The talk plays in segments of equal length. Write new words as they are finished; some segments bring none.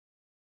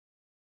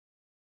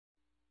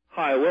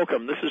Hi,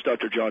 welcome. This is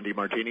Dr. John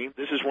DeMartini.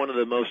 This is one of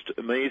the most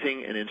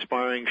amazing and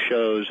inspiring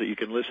shows that you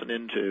can listen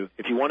into.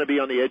 If you want to be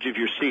on the edge of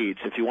your seats,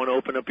 if you want to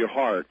open up your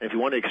heart, if you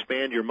want to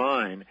expand your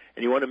mind,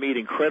 and you want to meet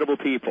incredible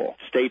people,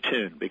 stay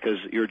tuned because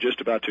you're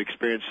just about to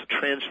experience a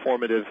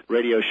transformative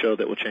radio show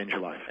that will change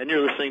your life. And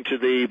you're listening to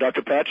the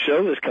Dr. Pat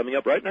Show that's coming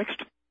up right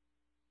next.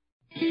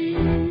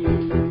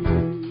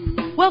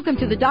 Welcome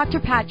to the Dr.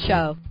 Pat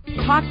Show.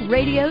 Talk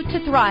radio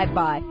to thrive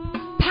by.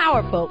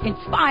 Powerful,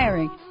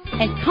 inspiring,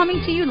 and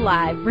coming to you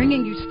live,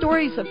 bringing you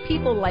stories of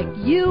people like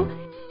you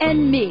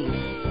and me,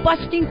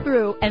 busting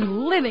through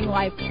and living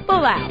life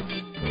full out.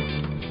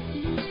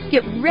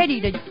 Get ready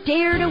to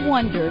dare to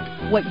wonder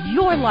what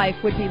your life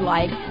would be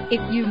like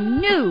if you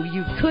knew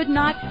you could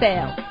not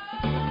fail.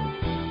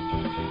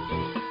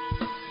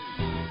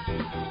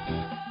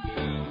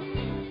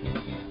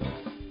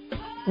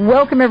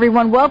 Welcome,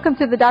 everyone. Welcome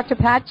to the Dr.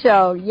 Pat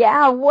Show.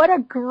 Yeah, what a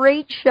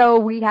great show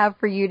we have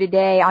for you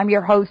today. I'm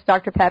your host,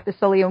 Dr. Pat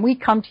Basilio, and we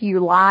come to you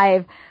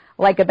live,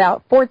 like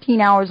about 14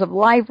 hours of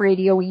live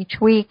radio each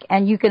week,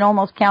 and you can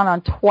almost count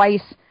on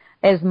twice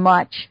as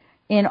much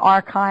in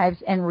archives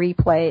and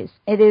replays.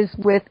 It is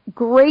with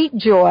great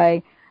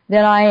joy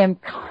that I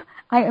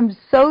am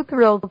so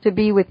thrilled to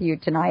be with you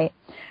tonight.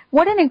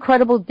 What an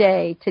incredible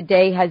day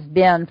today has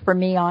been for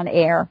me on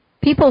air.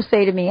 People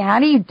say to me, how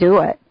do you do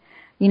it?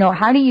 You know,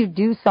 how do you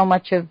do so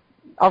much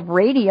of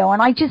radio?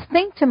 And I just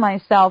think to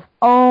myself,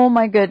 oh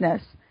my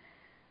goodness,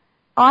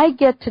 I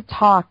get to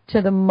talk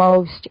to the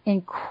most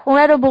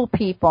incredible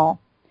people,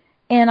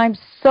 and I'm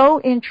so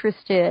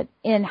interested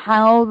in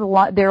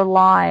how their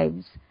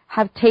lives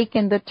have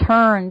taken the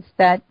turns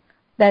that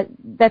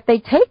they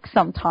take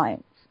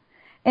sometimes.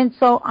 And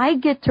so I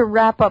get to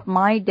wrap up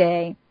my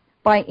day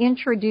by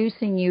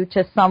introducing you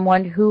to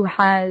someone who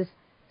has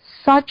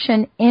such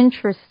an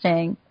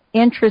interesting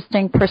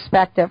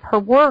perspective. Her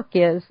work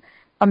is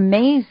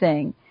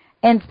amazing.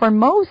 And for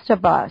most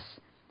of us,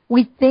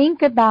 we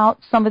think about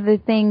some of the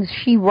things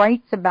she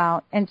writes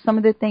about and some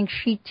of the things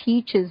she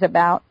teaches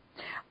about,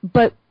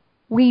 but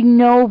we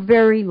know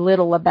very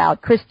little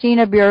about.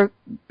 Christina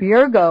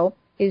Bjergo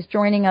is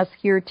joining us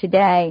here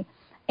today,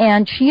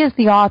 and she is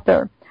the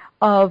author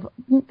of,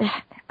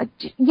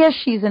 yes,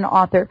 she's an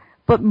author,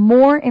 but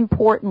more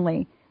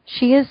importantly,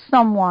 she is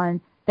someone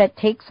that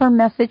takes her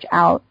message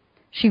out.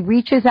 She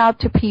reaches out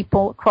to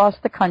people across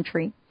the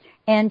country,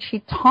 and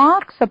she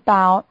talks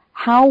about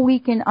how we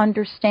can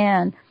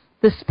understand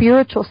the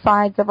spiritual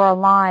sides of our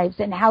lives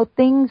and how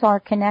things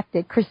are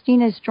connected.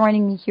 Christina is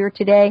joining me here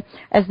today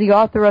as the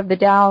author of the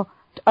Tao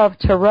of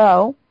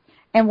Tarot,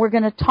 and we're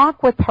going to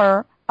talk with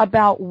her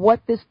about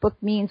what this book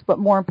means, but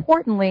more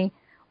importantly,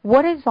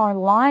 what does our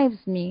lives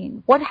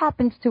mean? What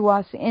happens to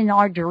us in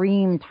our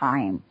dream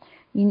time?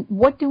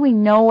 What do we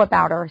know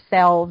about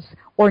ourselves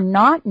or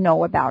not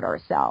know about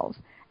ourselves?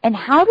 And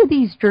how do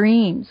these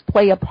dreams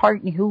play a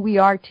part in who we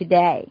are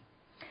today?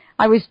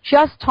 I was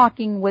just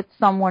talking with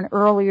someone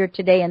earlier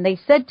today, and they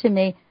said to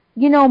me,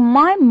 you know,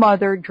 my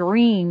mother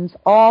dreams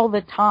all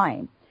the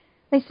time.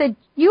 They said,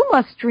 you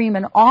must dream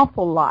an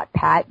awful lot,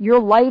 Pat. Your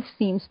life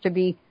seems to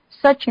be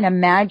such an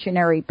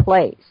imaginary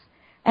place.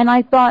 And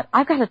I thought,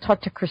 I've got to talk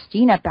to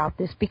Christina about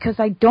this because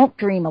I don't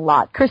dream a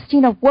lot.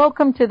 Christina,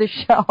 welcome to the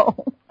show.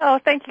 Oh,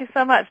 thank you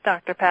so much,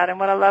 Dr. Pat, and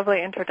what a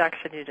lovely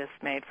introduction you just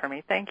made for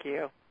me. Thank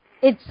you.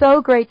 It's so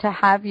great to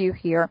have you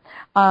here,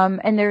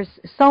 and there's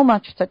so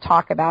much to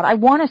talk about. I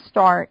want to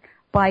start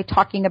by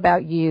talking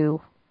about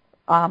you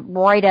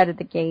right out of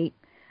the gate.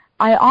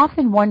 I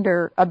often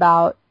wonder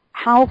about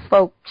how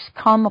folks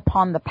come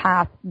upon the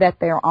path that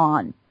they're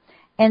on.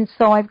 And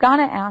so I've got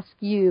to ask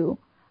you,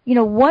 you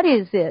know, what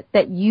is it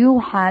that you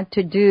had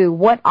to do?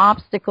 What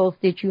obstacles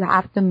did you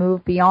have to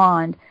move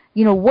beyond?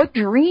 You know, what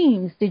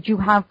dreams did you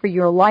have for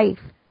your life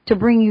to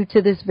bring you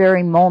to this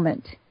very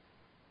moment?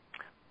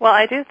 Well,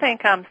 I do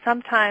think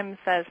sometimes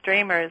as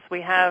dreamers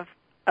we have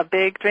a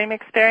big dream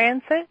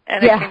experience,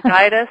 and it can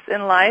guide us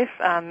in life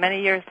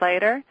many years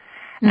later.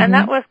 Mm-hmm. And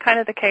that was kind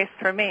of the case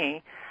for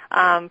me.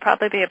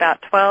 Probably about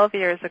 12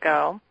 years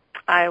ago,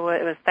 it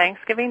was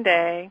Thanksgiving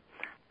Day.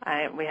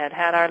 We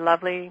had our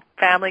lovely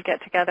family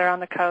get-together on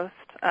the coast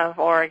of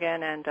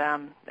Oregon,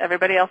 and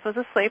everybody else was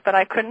asleep, but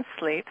I couldn't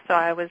sleep, so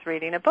I was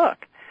reading a book.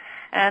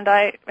 And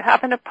I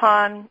happened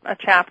upon a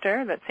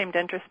chapter that seemed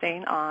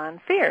interesting on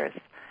fears.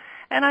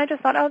 And I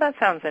just thought, oh, that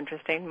sounds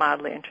interesting,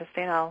 mildly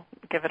interesting. I'll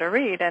give it a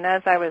read. And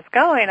as I was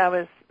going, I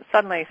was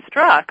suddenly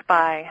struck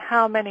by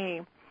how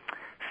many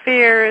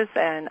fears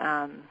and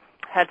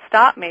had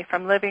stopped me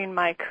from living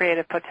my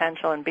creative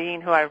potential and being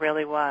who I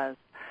really was.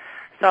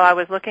 So I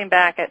was looking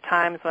back at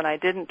times when I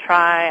didn't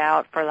try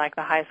out for like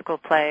the high school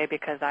play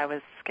because I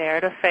was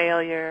scared of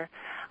failure,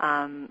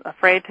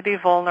 afraid to be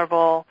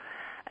vulnerable,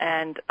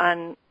 and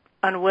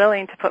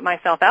unwilling to put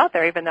myself out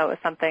there, even though it was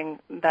something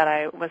that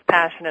I was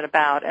passionate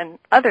about, and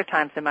other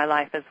times in my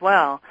life as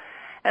well.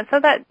 And so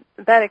that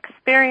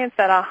experience,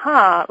 that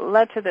aha,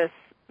 led to this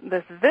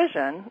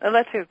vision. It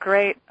led to a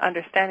great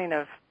understanding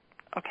of,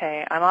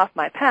 okay, I'm off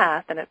my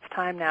path, and it's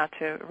time now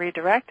to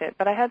redirect it.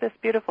 But I had this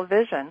beautiful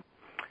vision.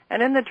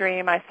 And in the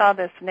dream, I saw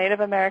this Native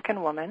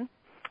American woman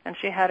and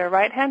she had her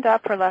right hand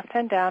up, her left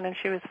hand down, and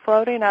she was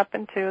floating up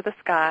into the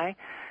sky,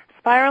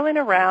 spiraling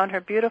around,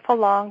 her beautiful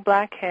long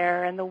black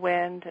hair in the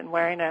wind, and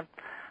wearing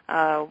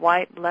a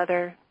white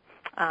leather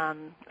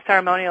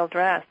ceremonial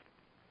dress.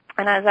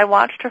 And as I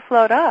watched her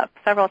float up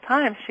several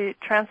times, she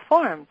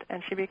transformed,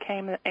 and she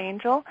became an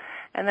angel,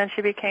 and then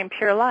she became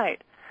pure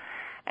light.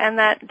 And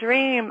that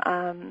dream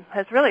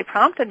has really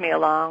prompted me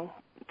along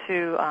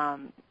to,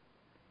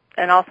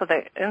 and also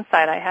the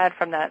insight I had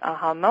from that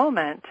aha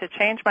moment to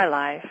change my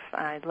life.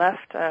 I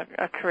left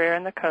a career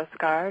in the Coast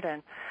Guard,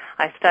 and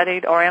I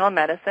studied Oriental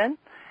medicine,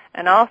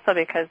 and also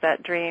because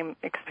that dream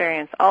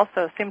experience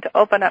also seemed to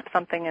open up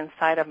something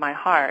inside of my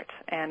heart,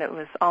 and it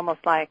was almost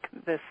like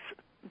this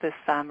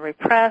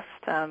repressed,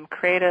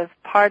 creative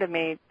part of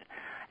me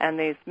and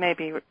these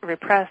maybe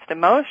repressed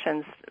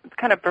emotions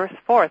kind of burst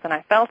forth, and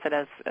I felt it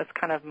as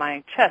kind of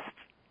my chest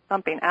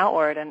thumping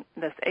outward, and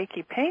this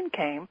achy pain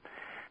came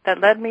that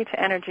led me to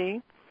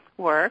energy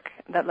work,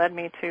 that led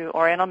me to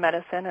Oriental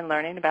medicine and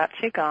learning about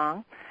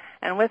Qigong.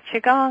 And with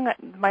Qigong,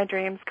 my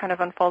dreams kind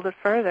of unfolded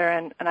further,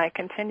 and I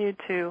continued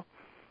to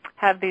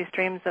have these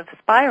dreams of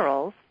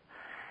spirals.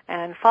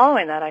 And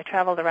following that, I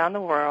traveled around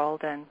the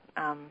world and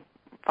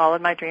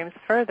followed my dreams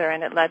further,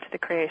 and it led to the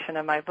creation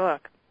of my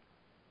book.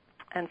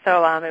 And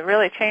so it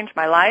really changed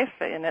my life,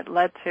 and it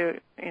led to,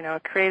 a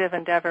creative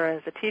endeavor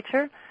as a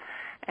teacher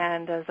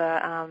and as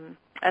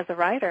a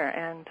writer.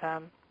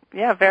 And,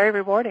 very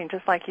rewarding,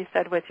 just like you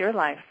said with your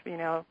life.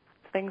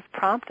 Things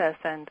prompt us,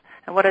 and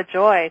what a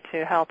joy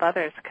to help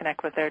others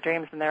connect with their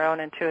dreams and their own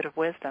intuitive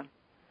wisdom.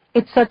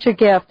 It's such a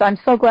gift. I'm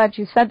so glad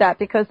you said that,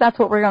 because that's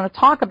what we're going to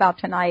talk about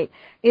tonight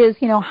is,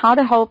 how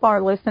to help our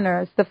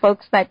listeners, the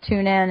folks that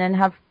tune in and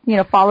have,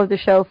 followed the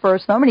show for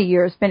so many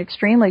years, been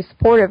extremely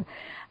supportive.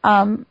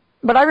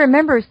 But I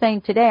remember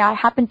saying today, I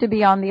happened to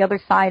be on the other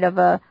side of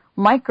a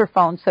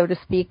microphone, so to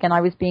speak, and I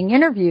was being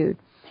interviewed.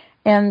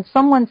 And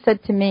someone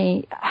said to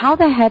me, how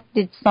the heck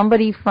did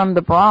somebody from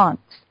the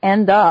Bronx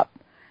end up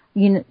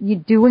you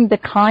doing the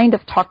kind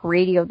of talk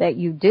radio that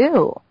you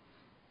do?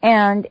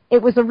 And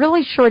it was a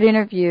really short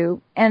interview,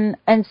 and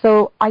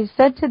so I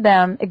said to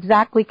them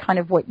exactly kind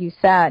of what you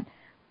said.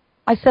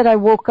 I said I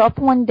woke up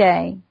one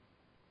day,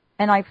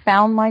 and I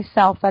found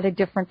myself at a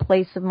different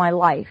place of my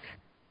life.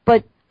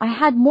 But I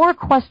had more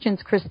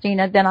questions,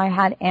 Christina, than I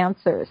had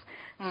answers.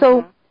 Mm-hmm.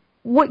 So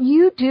what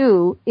you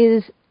do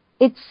is,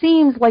 it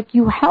seems like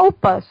you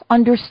help us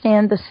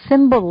understand the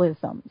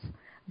symbolisms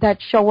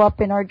that show up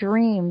in our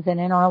dreams and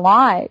in our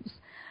lives.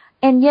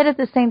 And yet at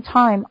the same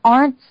time,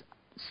 aren't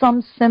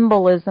some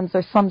symbolisms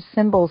or some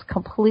symbols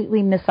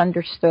completely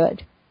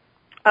misunderstood?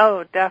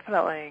 Oh,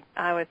 definitely.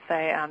 I would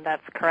say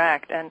that's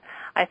correct. And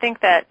I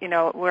think that,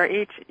 we're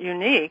each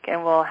unique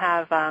and we'll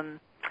have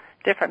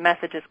different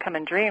messages come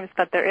in dreams,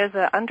 but there is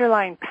an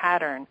underlying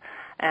pattern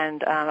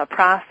and a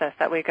process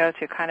that we go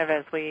to kind of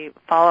as we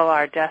follow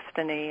our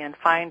destiny and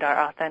find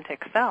our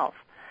authentic self,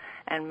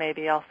 and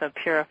maybe also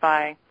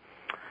purify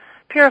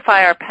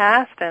our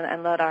past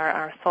and let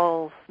our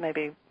souls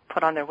maybe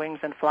put on their wings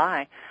and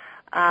fly.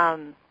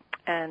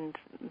 And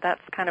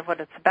that's kind of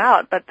what it's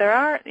about. But there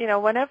are,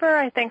 whenever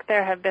I think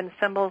there have been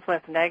symbols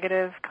with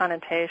negative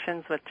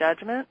connotations, with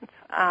judgment,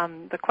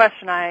 the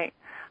question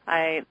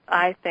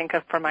I think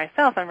of for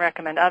myself and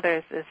recommend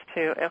others is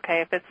to,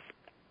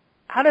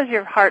 how does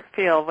your heart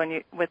feel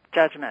with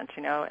judgment,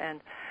 and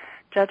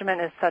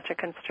judgment is such a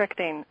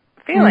constricting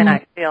feeling,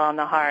 I feel, on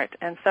the heart.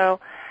 And so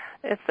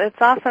it's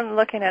often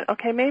looking at,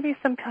 maybe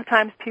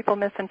sometimes people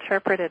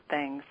misinterpreted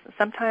things.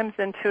 Sometimes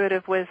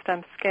intuitive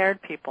wisdom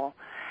scared people.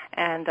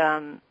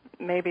 And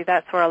maybe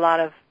that's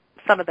where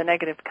some of the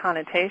negative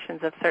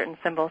connotations of certain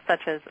symbols,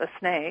 such as a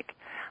snake,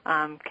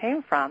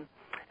 came from.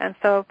 And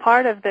so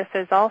part of this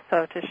is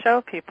also to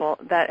show people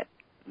that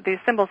these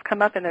symbols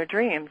come up in their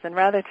dreams, and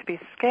rather to be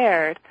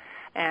scared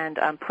and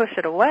push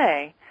it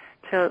away,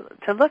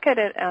 to look at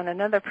it on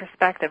another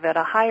perspective, at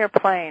a higher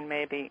plane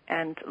maybe,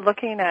 and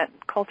looking at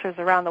cultures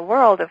around the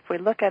world, if we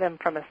look at them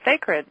from a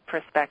sacred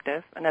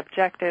perspective, an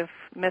objective,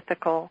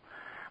 mythical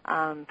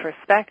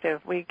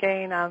perspective, we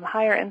gain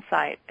higher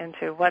insight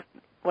into what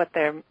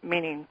their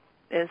meaning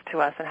is to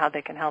us and how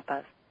they can help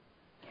us.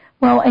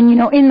 Well, and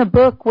in the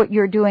book, what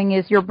you're doing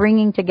is you're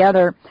bringing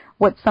together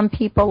what some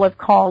people have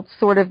called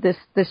sort of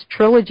this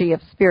trilogy of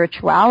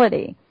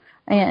spirituality.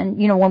 And,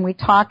 when we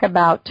talk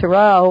about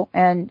Tarot,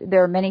 and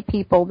there are many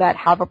people that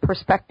have a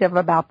perspective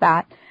about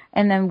that,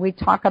 and then we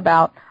talk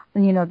about,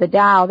 the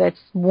Tao, that's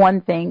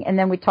one thing, and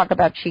then we talk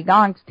about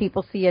Qigong,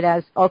 people see it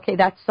as,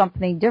 that's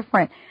something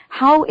different.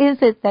 How is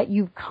it that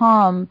you've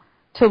come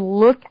to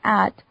look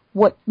at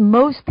what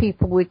most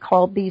people would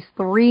call these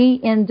three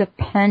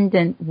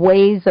independent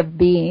ways of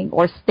being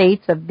or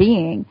states of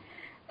being,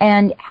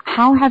 and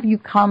how have you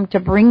come to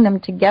bring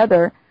them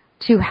together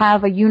to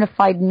have a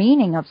unified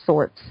meaning of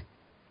sorts?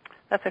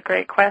 That's a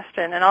great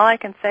question, and all I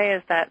can say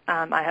is that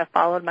I have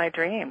followed my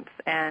dreams,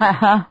 and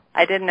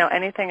I didn't know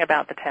anything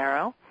about the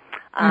tarot.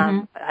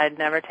 I'd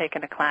never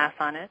taken a class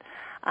on it,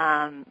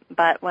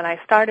 but when I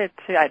started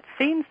I'd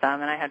seen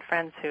some, and I had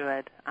friends who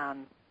had,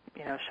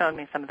 shown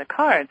me some of the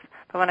cards.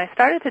 But when I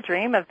started to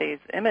dream of these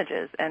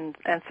images and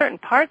certain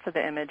parts of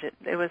the image,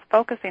 it was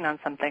focusing on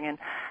something,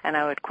 and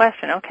I would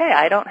question, okay,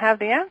 I don't have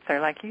the answer.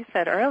 Like you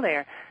said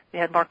earlier, you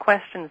had more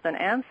questions than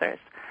answers.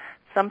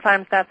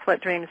 Sometimes that's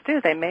what dreams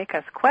do. They make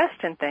us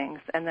question things,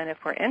 and then if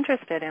we're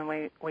interested and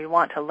we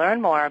want to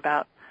learn more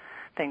about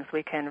things,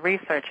 we can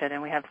research it,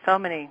 and we have so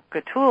many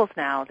good tools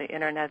now. The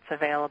Internet's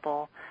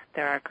available.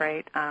 There are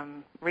great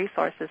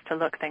resources to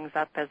look things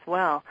up as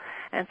well.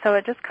 And so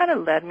it just kind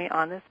of led me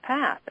on this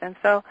path. And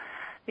so,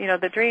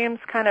 the dreams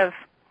kind of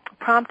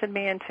prompted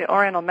me into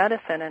Oriental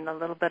medicine and a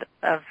little bit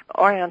of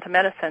Oriental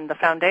medicine. The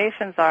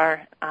foundations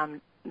are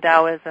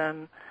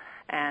Taoism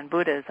and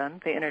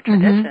Buddhism, the inner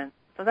tradition. Mm-hmm.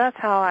 So that's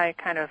how I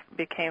kind of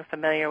became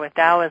familiar with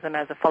Taoism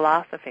as a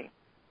philosophy.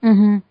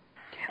 Mm-hmm.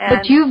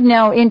 But you've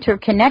now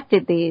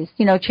interconnected these,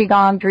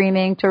 Qigong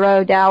Dreaming,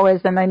 Tarot,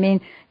 Taoism. I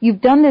mean,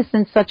 you've done this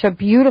in such a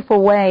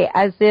beautiful way,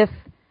 as if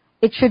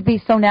it should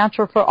be so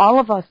natural for all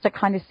of us to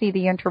kind of see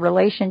the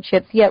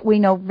interrelationships, yet we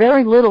know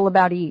very little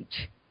about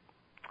each.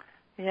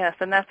 Yes,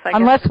 and that's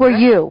unless we're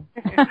you.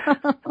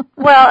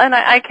 Well, and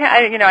I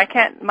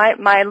can't.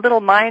 My little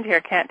mind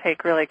here can't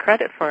take really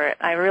credit for it.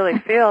 I really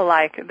feel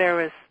like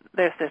there's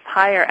this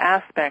higher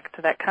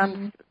aspect that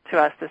comes to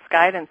us, this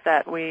guidance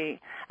that we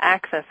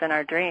access in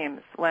our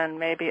dreams when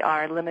maybe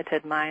our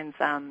limited minds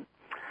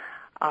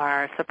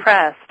are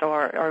suppressed,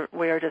 or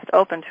we are just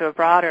open to a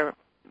broader,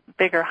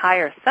 bigger,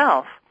 higher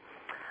self,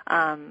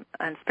 and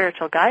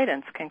spiritual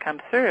guidance can come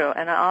through.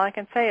 And all I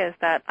can say is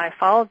that I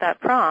followed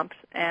that prompt,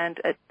 and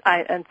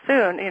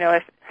soon,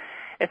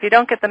 if you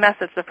don't get the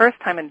message the first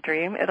time in a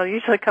dream, it'll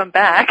usually come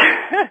back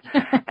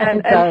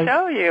and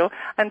show you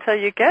until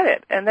you get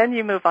it. And then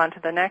you move on to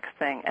the next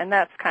thing. And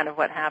that's kind of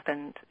what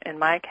happened in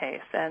my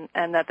case. And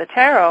that the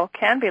tarot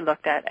can be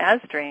looked at as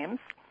dreams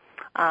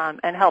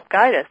and help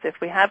guide us. If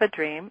we have a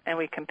dream and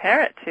we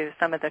compare it to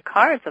some of the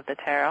cards of the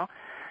tarot,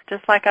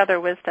 just like other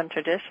wisdom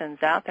traditions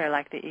out there,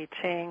 like the I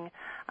Ching,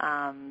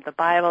 the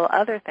Bible,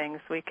 other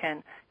things, we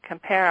can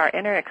compare our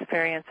inner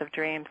experience of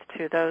dreams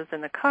to those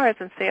in the cards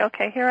and say,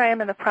 okay, here I am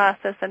in the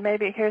process, and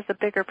maybe here's a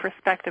bigger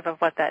perspective of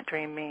what that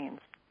dream means.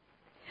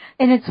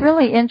 And it's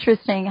really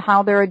interesting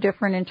how there are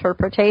different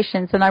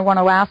interpretations, and I want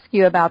to ask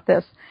you about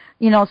this.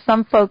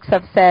 Some folks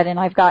have said, and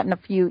I've gotten a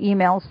few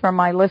emails from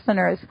my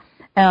listeners,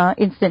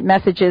 instant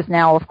messages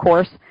now, of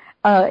course,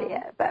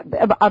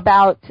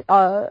 about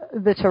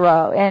the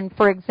tarot. And,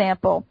 for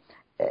example,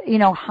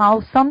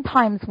 how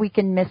sometimes we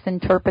can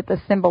misinterpret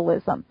the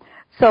symbolism.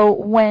 So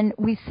when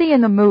we see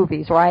in the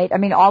movies, right, I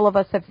mean, all of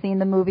us have seen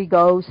the movie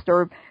Ghost,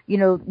 or,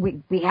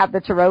 we have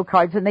the tarot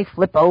cards and they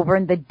flip over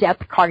and the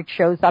death card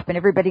shows up and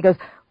everybody goes,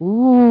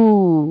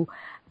 ooh.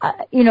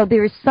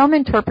 There is some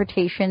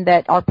interpretation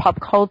that our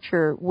pop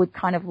culture would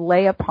kind of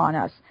lay upon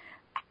us.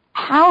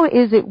 How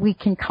is it we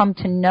can come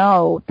to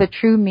know the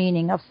true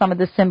meaning of some of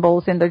the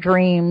symbols in the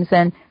dreams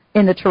and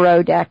in the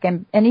tarot deck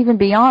and even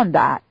beyond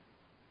that?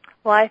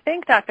 Well, I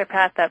think, Dr.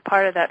 Pat, that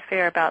part of that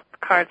fear about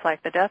cards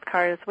like the death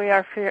card is we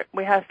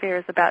have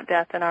fears about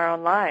death in our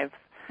own lives,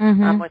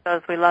 with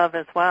those we love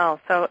as well.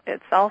 So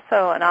it's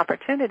also an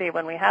opportunity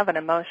when we have an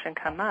emotion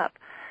come up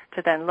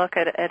to then look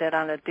at it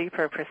on a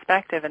deeper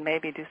perspective and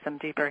maybe do some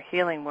deeper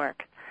healing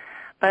work.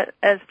 But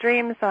as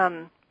dreams,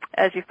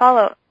 as you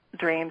follow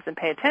dreams and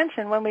pay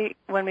attention, when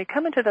we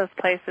come into those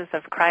places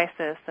of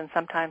crisis, and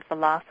sometimes the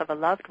loss of a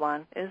loved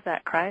one is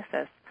that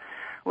crisis,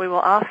 we will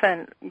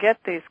often get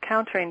these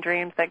countering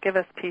dreams that give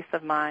us peace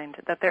of mind,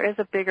 that there is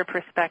a bigger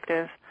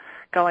perspective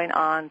going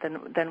on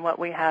than what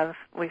we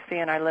see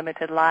in our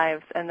limited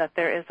lives, and that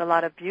there is a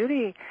lot of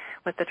beauty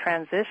with the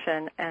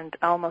transition, and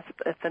almost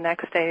it's the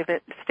next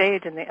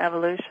stage in the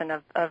evolution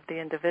of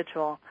the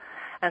individual.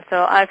 And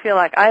so I feel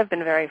like I've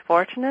been very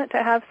fortunate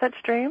to have such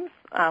dreams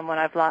when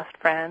I've lost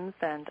friends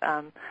and,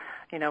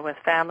 with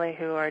family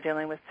who are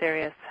dealing with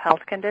serious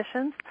health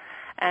conditions.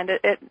 And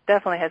it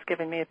definitely has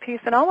given me a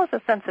peace and almost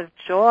a sense of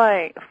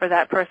joy for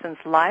that person's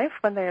life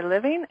when they're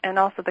living, and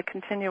also the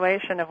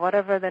continuation of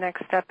whatever the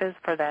next step is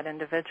for that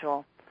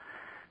individual.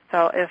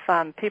 So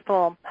if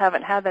people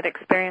haven't had that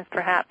experience,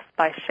 perhaps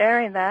by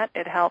sharing that,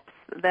 it helps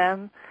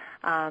them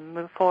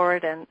move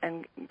forward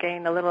and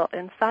gain a little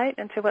insight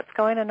into what's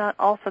going on, and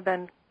also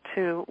then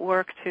to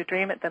work to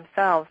dream it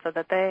themselves so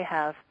that they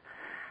have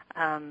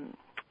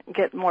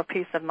get more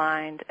peace of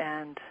mind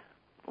and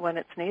when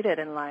it's needed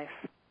in life.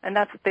 And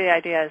that's the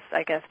idea, is,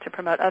 I guess, to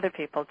promote other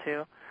people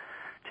to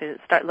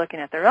start looking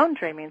at their own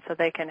dreaming so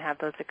they can have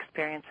those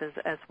experiences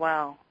as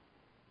well.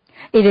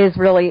 It is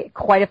really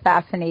quite a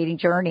fascinating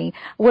journey.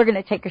 We're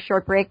going to take a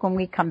short break. When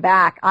we come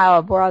back,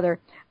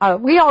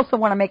 we also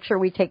want to make sure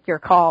we take your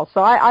call.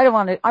 So I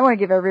want to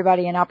give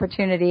everybody an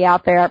opportunity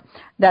out there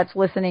that's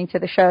listening to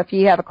the show. If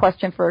you have a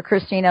question for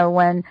Christina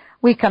when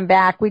we come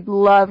back, we'd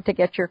love to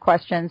get your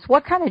questions.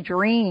 What kind of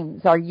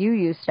dreams are you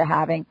used to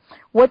having?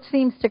 What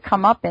seems to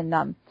come up in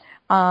them?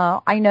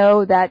 I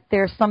know that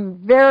there's some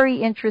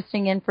very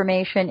interesting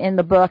information in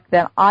the book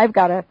that I've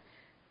got to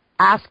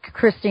ask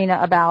Christina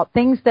about,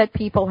 things that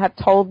people have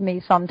told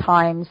me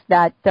sometimes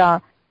that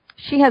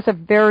she has a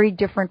very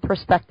different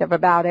perspective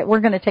about it. We're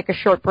going to take a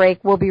short break.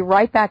 We'll be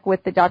right back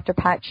with the Dr.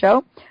 Pat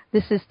Show.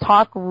 This is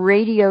Talk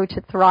Radio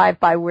to Thrive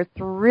By. We're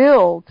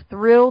thrilled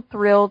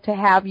to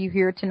have you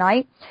here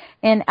tonight.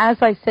 And as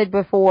I said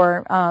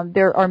before,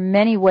 there are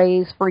many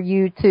ways for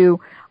you to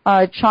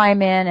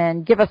chime in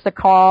and give us a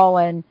call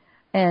and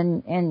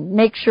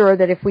make sure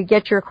that if we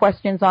get your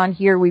questions on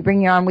here, we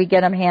bring you on, we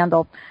get them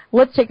handled.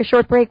 Let's take a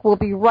short break. We'll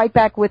be right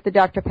back with the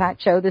Dr. Pat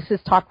Show. This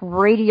is Talk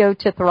Radio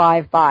to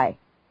Thrive By.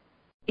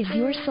 Is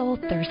your soul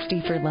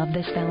thirsty for love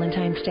this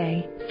Valentine's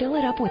Day? Fill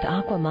it up with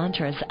Aqua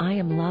Mantra's I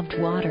Am Loved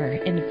water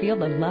and feel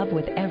the love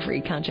with every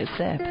conscious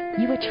sip.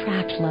 You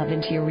attract love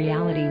into your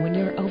reality when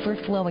you're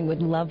overflowing with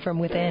love from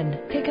within.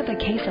 Pick up a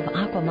case of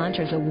Aqua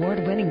Mantra's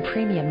award-winning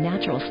premium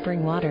natural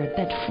spring water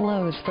that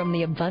flows from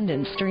the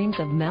abundant streams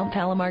of Mount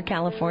Palomar,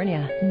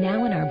 California.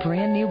 Now in our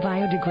brand new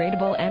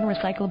biodegradable and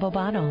recyclable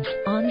bottles.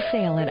 On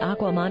sale at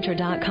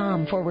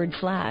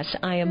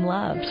aquamantra.com/I am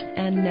loved.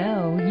 And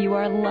know you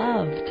are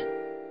loved.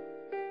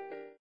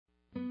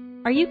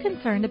 Are you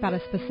concerned about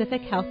a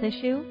specific health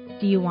issue?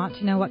 Do you want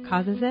to know what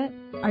causes it?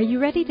 Are you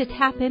ready to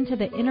tap into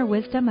the inner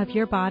wisdom of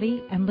your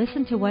body and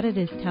listen to what it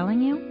is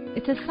telling you?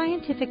 It's a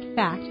scientific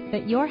fact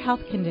that your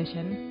health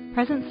condition,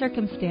 present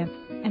circumstance,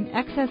 and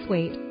excess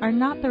weight are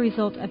not the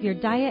result of your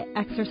diet,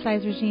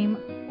 exercise regime,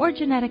 or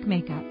genetic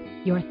makeup.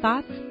 Your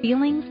thoughts,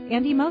 feelings,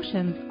 and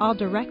emotions all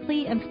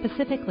directly and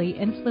specifically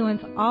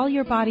influence all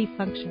your body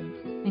functions,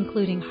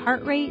 including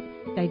heart rate,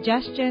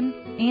 digestion,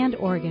 and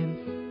organs.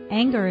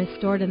 Anger is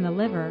stored in the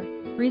liver,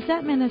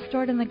 resentment is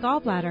stored in the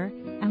gallbladder,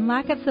 and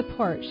lack of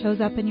support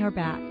shows up in your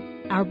back.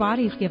 Our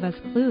bodies give us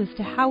clues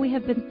to how we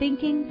have been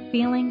thinking,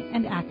 feeling,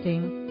 and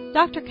acting.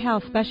 Dr.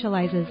 Cal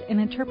specializes in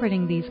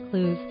interpreting these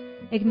clues,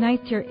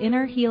 ignites your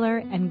inner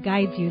healer, and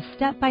guides you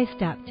step by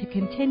step to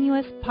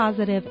continuous,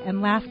 positive,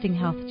 and lasting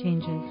health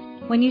changes.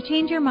 When you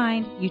change your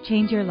mind, you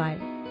change your life.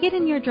 Get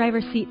in your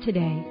driver's seat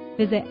today.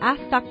 Visit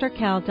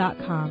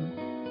AskDrKel.com.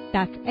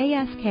 That's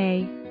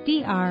AskDrKel.com.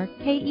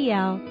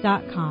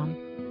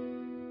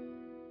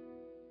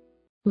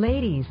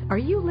 Ladies, are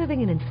you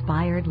living an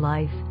inspired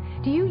life?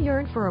 Do you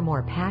yearn for a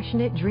more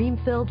passionate,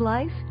 dream-filled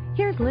life?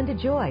 Here's Linda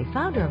Joy,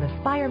 founder of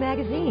Aspire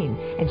Magazine,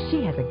 and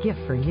she has a gift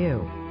for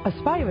you.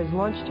 Aspire has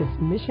launched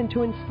its Mission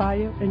to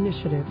Inspire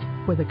initiative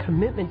with a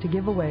commitment to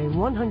give away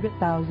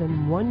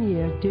 100,000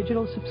 one-year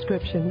digital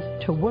subscriptions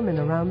to women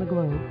around the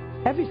globe.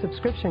 Every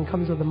subscription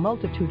comes with a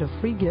multitude of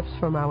free gifts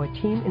from our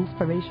Team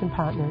Inspiration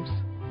partners.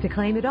 To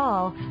claim it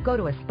all, go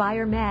to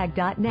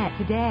aspiremag.net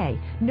today.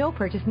 No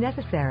purchase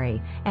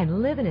necessary.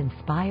 And live an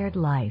inspired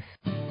life.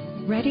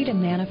 Ready to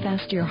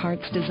manifest your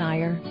heart's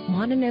desire?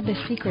 Want to know the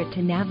secret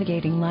to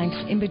navigating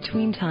life's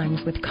in-between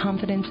times with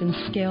confidence and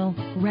skill?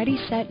 Ready,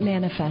 Set,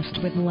 Manifest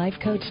with life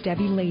coach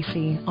Debbie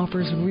Lacey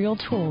offers real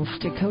tools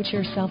to coach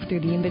yourself through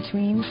the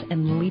in-betweens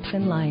and leaps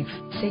in life.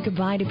 Say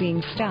goodbye to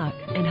being stuck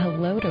and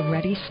hello to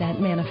Ready,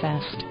 Set,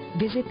 Manifest.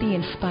 Visit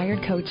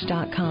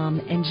theinspiredcoach.com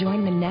and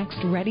join the next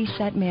Ready,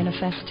 Set,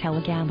 Manifest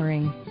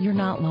telegathering. You're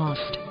not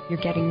lost. You're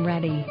getting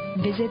ready.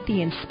 Visit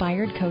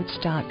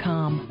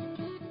theinspiredcoach.com.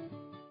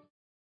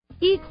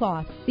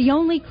 E-Cloth, the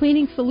only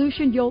cleaning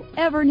solution you'll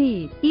ever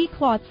need.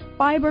 E-Cloth's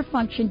fiber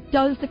function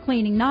does the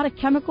cleaning, not a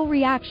chemical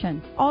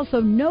reaction.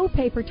 Also, no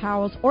paper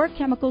towels or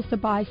chemicals to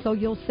buy, so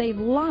you'll save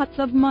lots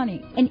of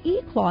money. And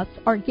E-Cloths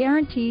are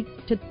guaranteed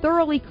to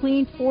thoroughly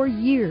clean for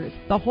years.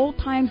 The whole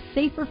time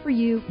safer for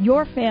you,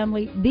 your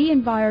family, the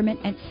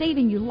environment, and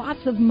saving you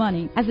lots of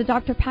money. As a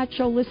Dr. Pat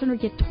Show listener,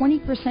 get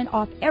 20%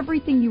 off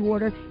everything you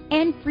order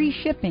and free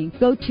shipping.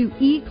 Go to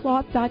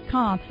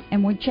ecloth.com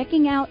and when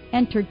checking out,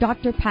 enter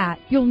Dr. Pat.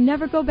 You'll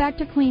never go back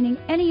to cleaning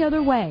any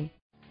other way.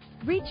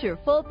 Reach your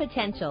full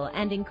potential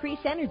and increase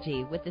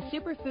energy with the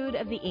superfood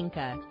of the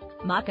Inca,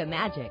 Maca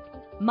Magic.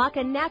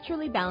 Maca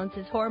naturally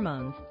balances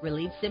hormones,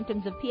 relieves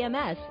symptoms of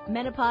PMS,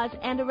 menopause,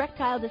 and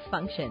erectile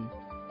dysfunction.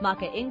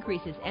 Maca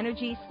increases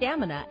energy,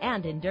 stamina,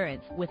 and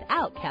endurance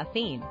without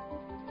caffeine.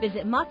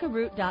 Visit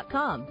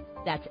macaroot.com.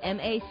 That's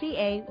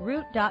M-A-C-A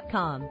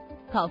root.com.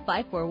 Call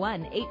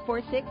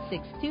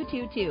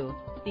 541-846-6222.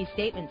 These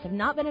statements have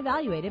not been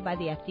evaluated by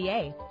the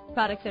FDA.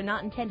 Products are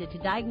not intended to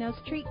diagnose,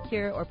 treat,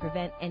 cure, or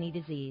prevent any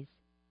disease.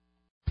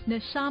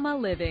 Neshama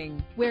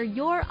Living, where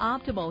your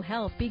optimal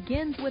health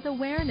begins with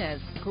awareness,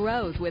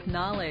 grows with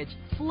knowledge,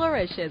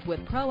 flourishes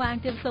with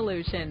proactive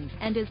solutions,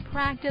 and is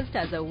practiced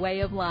as a way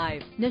of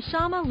life.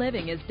 Neshama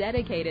Living is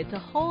dedicated to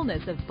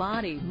wholeness of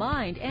body,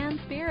 mind, and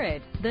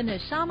spirit. The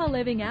Neshama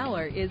Living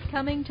Hour is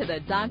coming to the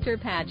Dr.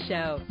 Pat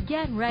Show.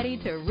 Get ready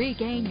to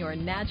regain your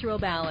natural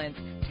balance.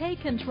 Take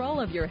control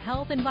of your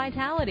health and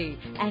vitality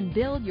and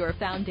build your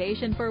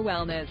foundation for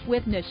wellness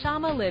with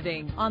Neshama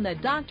Living on the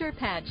Dr.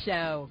 Pat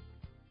Show.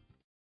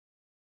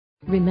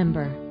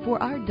 Remember,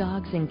 For our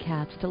dogs and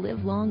cats to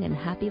live long and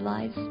happy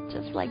lives,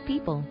 just like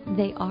people,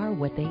 they are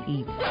what they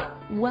eat.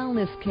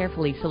 Wellness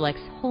carefully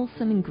selects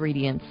wholesome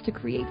ingredients to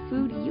create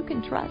food you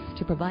can trust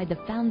to provide the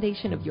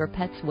foundation of your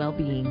pet's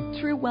well-being.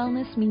 True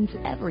wellness means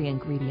every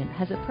ingredient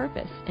has a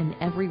purpose in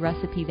every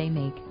recipe they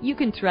make. You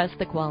can trust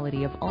the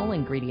quality of all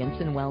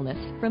ingredients in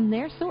wellness, from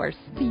their source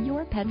to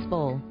your pet's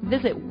bowl.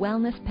 Visit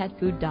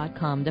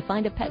wellnesspetfood.com to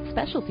find a pet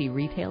specialty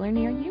retailer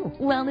near you.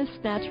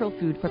 Wellness Natural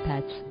Food for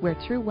Pets, where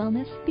true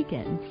wellness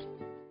begins.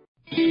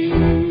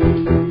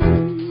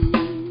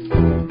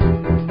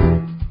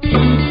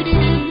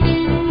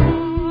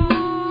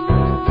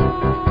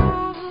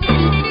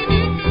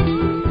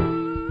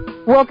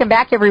 Welcome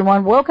back,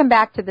 everyone. Welcome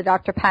back to the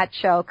Dr. Pat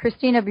Show.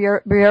 Christina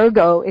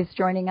Bjergo is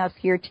joining us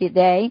here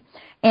today,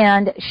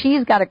 and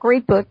she's got a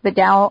great book, The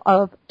Tao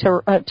of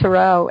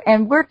Tarot.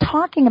 And we're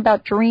talking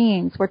about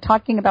dreams. We're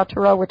talking about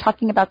tarot. We're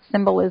talking about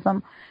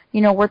symbolism.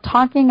 You know, we're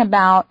talking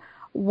about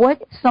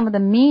what some of the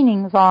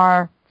meanings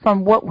are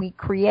from what we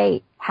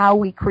create, how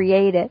we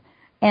create it,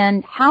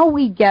 and how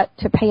we get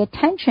to pay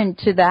attention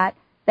to that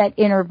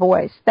inner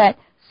voice, that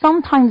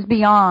sometimes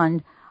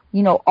beyond,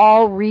 you know,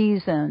 all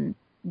reason,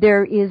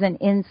 there is an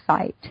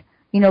insight.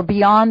 You know,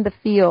 beyond the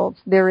fields,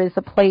 there is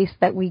a place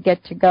that we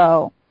get to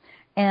go.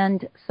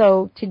 And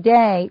so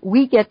today,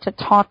 we get to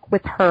talk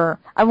with her.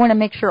 I want to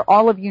make sure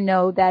all of you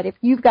know that if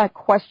you've got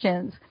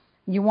questions,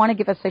 you want to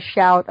give us a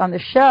shout on the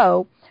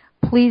show,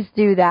 please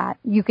do that.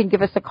 You can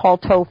give us a call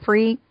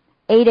toll-free,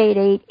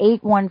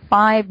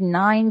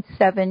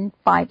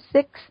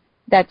 888-815-9756.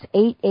 That's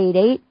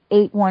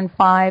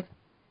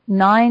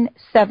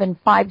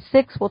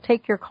 888-815-9756. We'll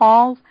take your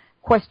calls,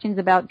 questions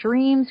about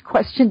dreams,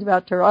 questions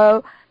about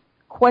tarot,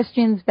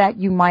 questions that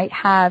you might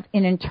have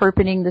in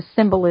interpreting the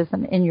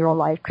symbolism in your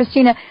life.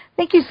 Christina,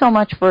 thank you so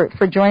much for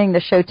joining the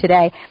show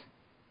today.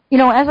 You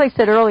know, as I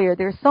said earlier,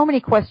 there's so many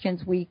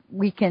questions we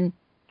can,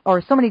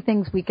 or so many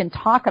things we can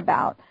talk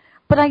about.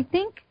 But I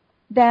think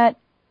that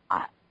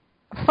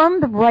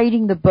from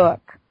writing the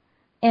book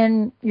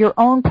and your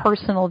own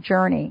personal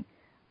journey,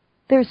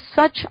 there's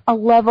such a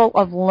level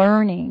of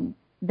learning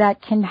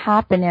that can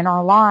happen in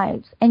our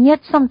lives. And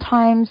yet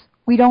sometimes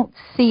we don't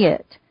see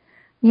it.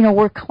 You know,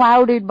 we're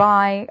clouded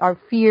by our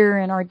fear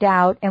and our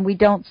doubt, and we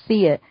don't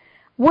see it.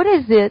 What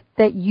is it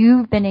that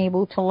you've been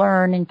able to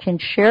learn and can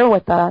share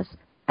with us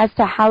as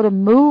to how to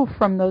move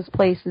from those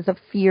places of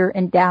fear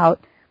and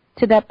doubt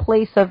to that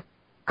place of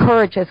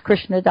courage, as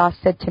Krishna Das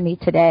said to me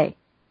today?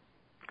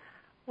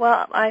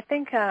 Well, I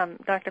think,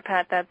 Dr.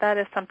 Pat, that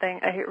is something,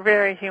 a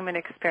very human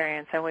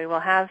experience, and we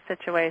will have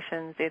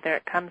situations, either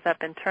it comes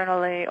up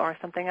internally or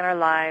something in our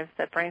lives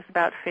that brings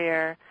about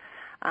fear,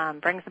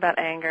 brings about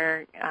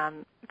anger,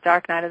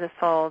 dark night of the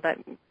soul that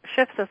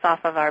shifts us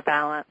off of our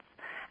balance.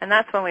 And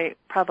that's when we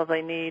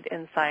probably need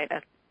insight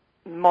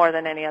more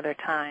than any other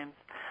times.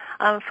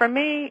 For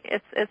me,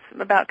 it's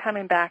about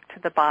coming back to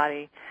the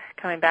body,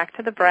 coming back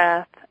to the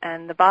breath,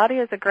 and the body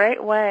is a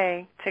great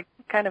way to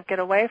kind of get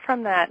away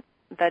from that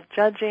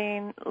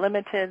judging,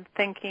 limited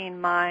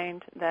thinking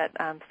mind that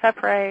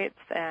separates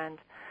and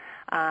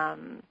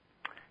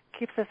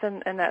keeps us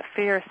in that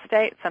fear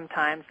state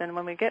sometimes. And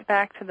when we get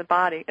back to the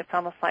body, it's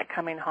almost like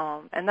coming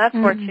home. And that's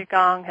where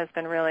Qigong has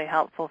been really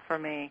helpful for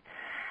me.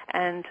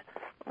 And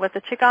with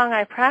the Qigong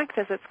I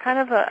practice, it's kind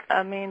of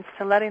a means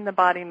to letting the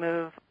body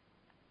move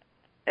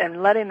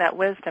and letting that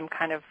wisdom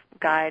kind of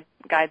guide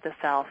the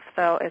self.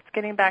 So it's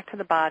getting back to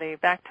the body,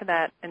 back to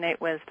that innate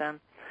wisdom.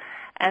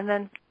 And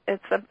then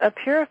it's a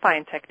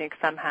purifying technique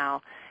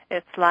somehow.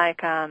 It's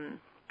like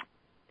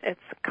it's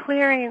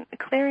clearing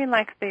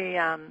like we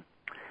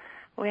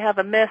have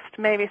a mist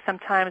maybe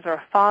sometimes, or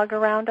a fog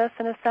around us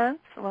in a sense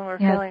when we're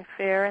feeling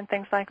fear and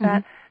things like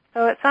that.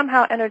 So it's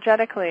somehow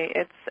energetically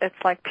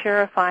it's like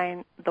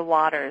purifying the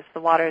waters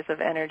of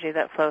energy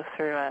that flow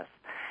through us.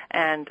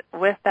 And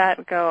with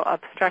that go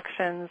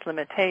obstructions,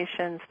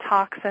 limitations,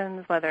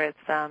 toxins, whether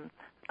it's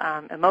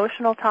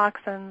emotional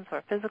toxins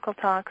or physical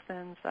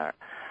toxins or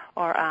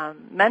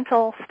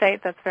mental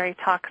state that's very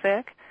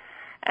toxic.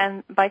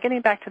 And by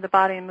getting back to the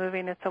body and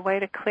moving, it's a way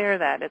to clear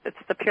that. It's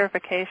the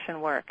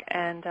purification work.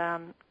 And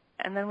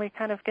then we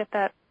kind of get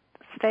that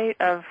state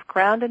of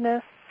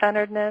groundedness,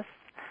 centeredness,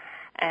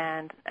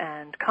 and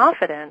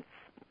confidence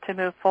to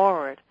move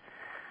forward.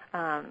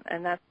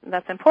 And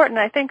that's important.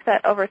 I think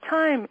that over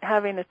time,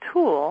 having a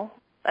tool,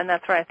 and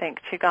that's where I think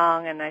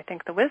Qigong and I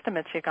think the wisdom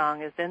of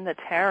Qigong is in the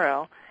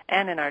tarot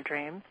and in our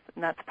dreams,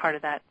 and that's part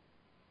of that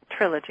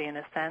trilogy in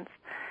a sense,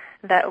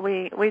 that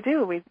we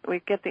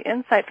get the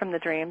insight from the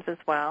dreams as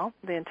well.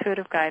 The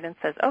intuitive guidance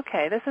says,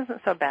 okay, this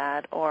isn't so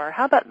bad, or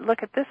how about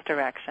look at this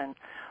direction,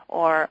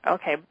 or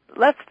okay,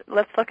 let's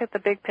look at the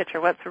big picture,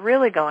 what's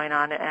really going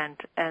on,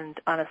 and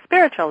on a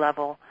spiritual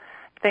level,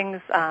 things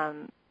are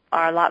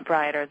a lot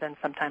brighter than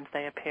sometimes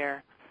they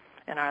appear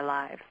in our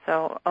lives.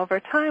 So over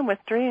time, with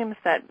dreams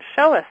that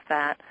show us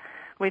that,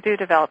 we do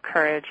develop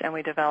courage and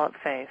we develop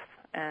faith,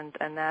 and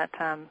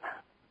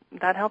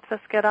that helps us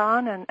get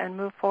on and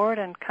move forward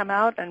and come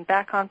out and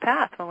back on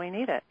path when we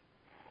need it.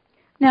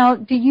 Now,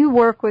 do you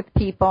work with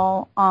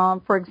people,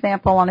 for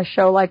example, on a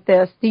show like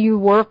this, do you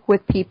work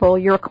with people,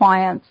 your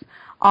clients,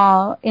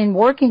 in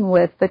working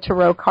with the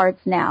tarot cards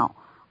now?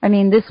 I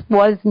mean, this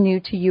was new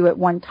to you at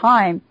one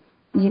time.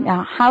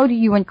 How do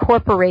you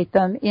incorporate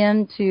them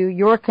into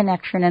your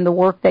connection and the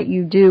work that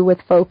you do with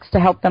folks to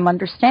help them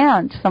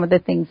understand some of the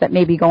things that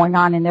may be going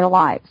on in their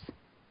lives?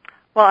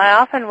 Well, I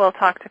often will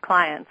talk to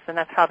clients, and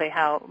that's probably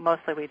how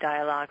mostly we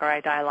dialogue, or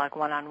I dialogue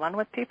one-on-one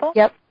with people.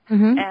 Yep.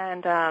 Mm-hmm.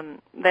 And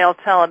they'll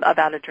tell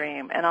about a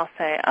dream, and I'll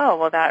say, oh,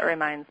 well, that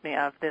reminds me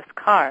of this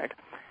card,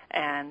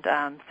 and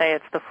say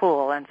it's the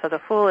Fool. And so the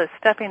Fool is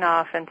stepping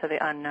off into the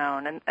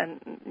unknown, and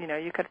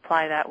you could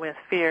apply that with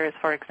fears,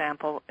 for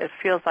example. It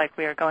feels like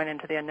we are going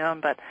into the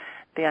unknown, but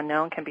the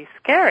unknown can be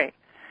scary.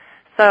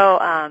 So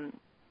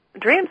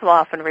dreams will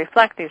often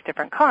reflect these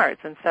different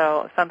cards, and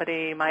so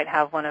somebody might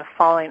have one of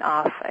falling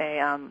off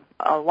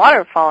a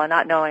waterfall and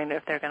not knowing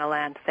if they're going to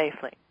land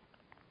safely.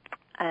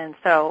 And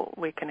so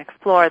we can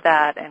explore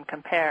that and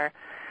compare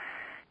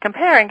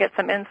and get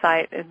some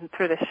insight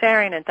through the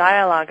sharing and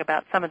dialogue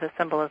about some of the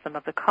symbolism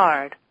of the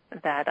card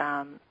that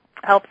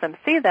helps them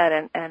see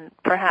that and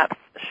perhaps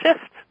shift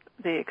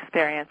the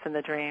experience in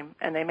the dream.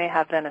 And they may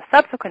have then a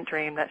subsequent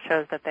dream that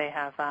shows that they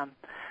have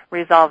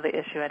resolved the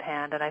issue at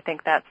hand. And I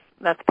think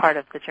that's part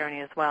of the journey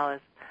as well, is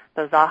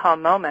those aha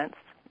moments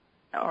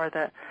or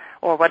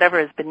whatever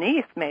is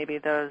beneath maybe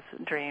those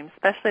dreams,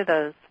 especially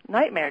those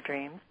nightmare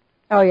dreams.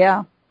 Oh,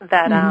 yeah.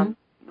 That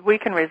we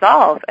can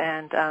resolve,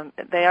 and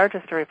they are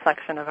just a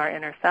reflection of our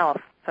inner self.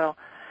 So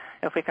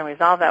if we can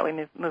resolve that, we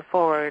move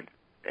forward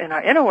in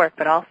our inner work,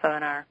 but also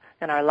in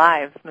our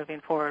lives,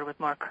 moving forward with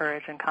more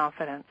courage and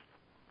confidence.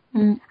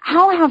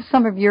 How have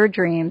some of your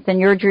dreams and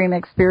your dream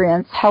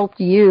experience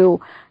helped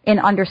you in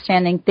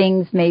understanding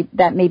things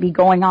that may be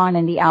going on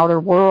in the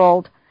outer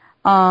world?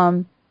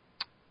 I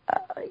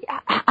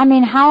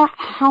mean, how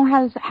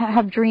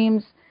have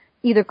dreams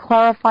either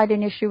clarified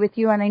an issue with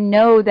you? And I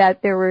know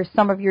that there were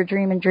some of your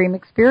dream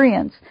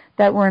experience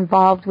that were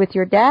involved with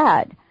your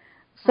dad.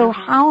 So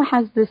how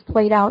has this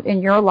played out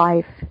in your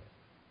life?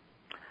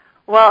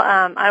 Well,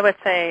 I would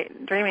say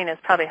dreaming has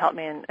probably helped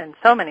me in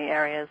so many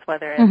areas,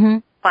 whether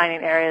it's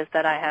finding areas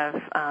that I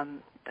have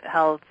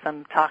held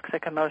some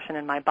toxic emotion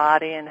in my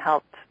body and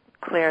helped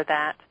clear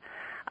that,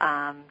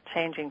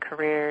 changing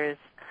careers,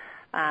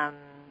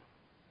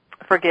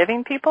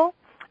 forgiving people,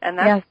 and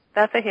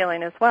that's a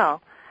healing as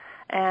well.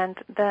 And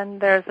then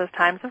there's those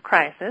times of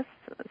crisis,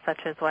 such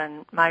as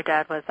when my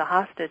dad was a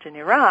hostage in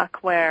Iraq,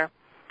 where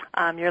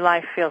your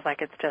life feels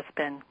like it's just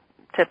been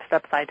tipped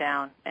upside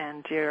down,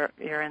 and you're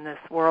in this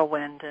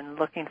whirlwind and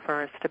looking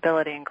for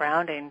stability and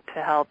grounding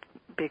to help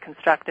be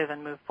constructive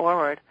and move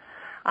forward.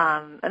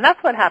 And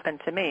that's what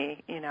happened to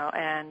me,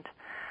 and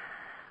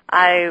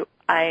I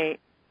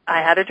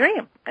had a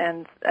dream,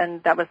 and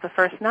that was the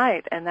first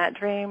night, and that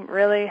dream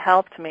really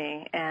helped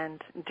me.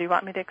 And do you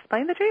want me to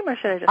explain the dream, or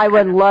should I just? I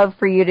would love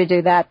for you to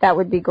do that. That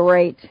would be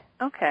great.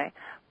 Okay.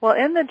 Well,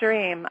 in the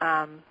dream,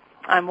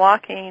 I'm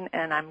walking,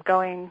 and I'm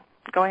going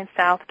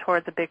south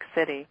toward the big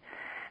city,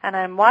 and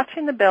I'm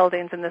watching the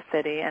buildings in the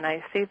city, and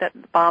I see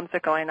that bombs are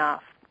going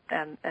off,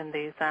 and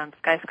these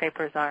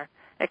skyscrapers are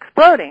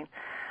exploding.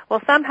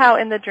 Well, somehow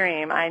in the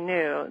dream, I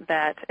knew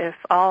that if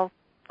all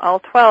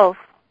 12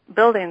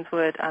 buildings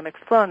would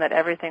explode, that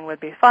everything would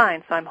be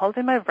fine. So I'm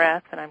holding my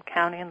breath, and I'm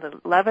counting the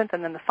 11th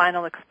and then the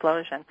final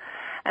explosion.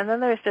 And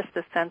then there's just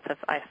a sense of,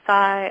 I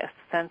sigh, a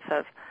sense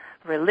of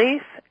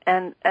relief.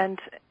 And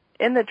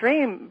in the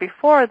dream,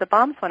 before the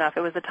bombs went off,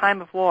 it was a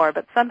time of war.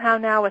 But somehow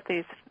now with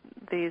the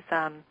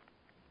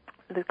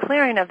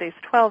clearing of these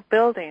 12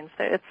 buildings,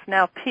 it's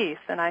now peace.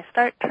 And I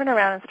turn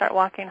around and start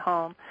walking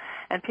home.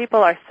 And people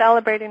are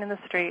celebrating in the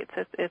streets.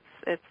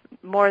 It's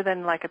more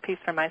than like a piece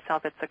for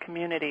myself. It's a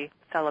community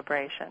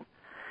celebration.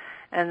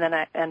 And then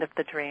at the end of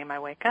the dream, I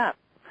wake up.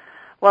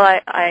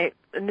 Well, I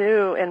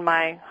knew in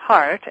my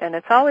heart, and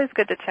it's always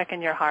good to check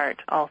in your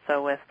heart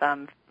also with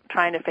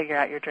trying to figure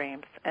out your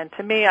dreams. And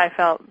to me, I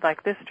felt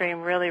like this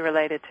dream really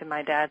related to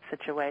my dad's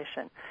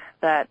situation,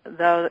 that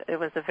though it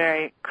was a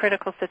very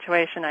critical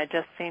situation, I'd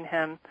just seen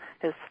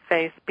his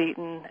face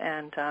beaten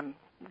and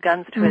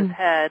guns to his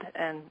head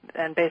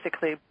and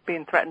basically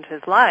being threatened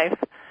his life.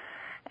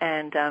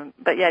 And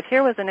but yet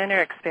here was an inner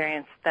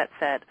experience that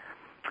said,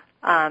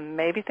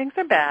 maybe things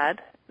are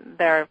bad.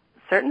 There are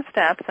certain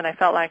steps, and I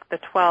felt like the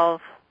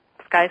 12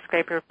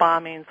 skyscraper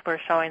bombings were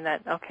showing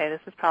that, okay, this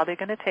is probably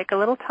going to take a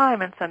little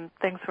time, and some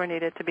things were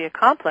needed to be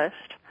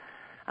accomplished,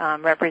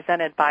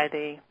 represented by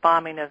the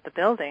bombing of the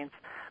buildings.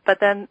 But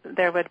then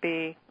there would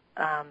be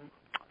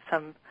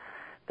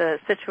the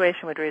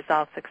situation would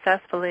resolve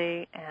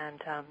successfully,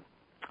 and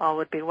all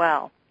would be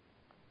well.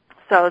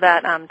 So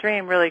that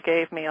dream really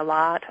gave me a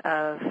lot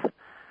of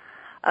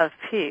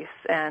peace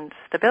and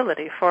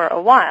stability for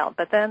a while.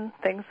 But then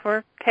things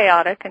were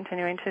chaotic,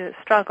 continuing to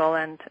struggle,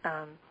 and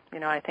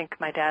I think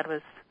my dad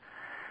was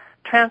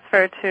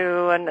transferred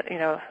to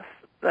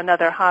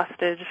another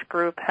hostage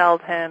group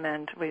held him,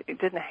 and we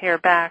didn't hear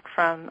back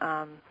from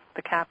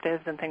the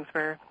captives, and things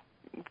were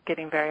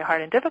getting very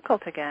hard and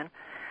difficult again.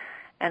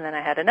 And then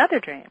I had another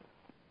dream.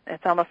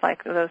 it's almost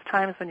like those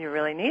times when you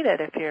really need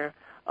it, if you're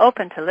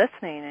open to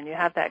listening and you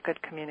have that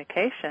good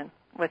communication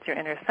with your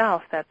inner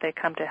self, that they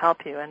come to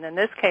help you. And in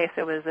this case,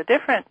 it was a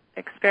different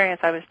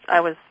experience. I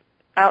was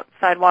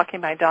outside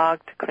walking my dog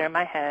to clear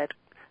my head,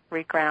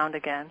 reground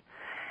again,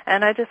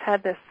 and I just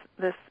had this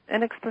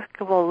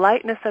inexplicable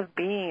lightness of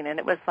being, and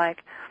it was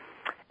like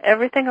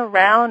everything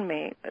around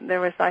me, there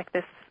was like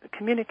this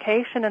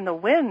communication in the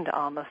wind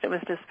almost. It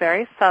was just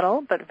very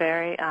subtle but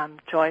very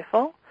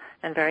joyful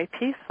and very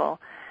peaceful,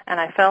 and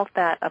I felt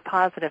that a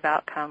positive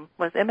outcome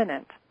was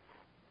imminent.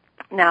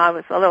 Now, I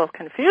was a little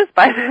confused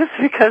by this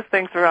because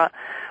things were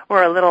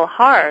a little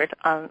hard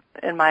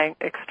in my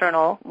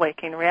external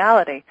waking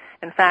reality.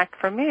 In fact,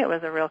 for me, it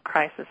was a real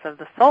crisis of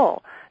the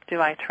soul.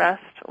 Do I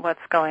trust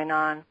what's going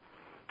on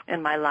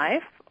in my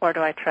life, or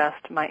do I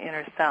trust my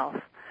inner self?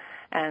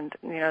 And,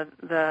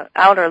 the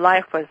outer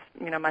life was,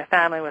 my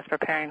family was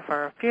preparing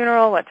for a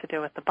funeral, what to do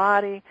with the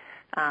body.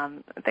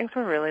 Things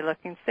were really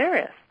looking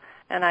serious.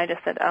 And I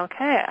just said,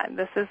 okay,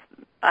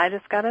 I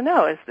just got to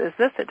know, is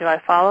this it? Do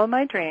I follow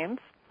my dreams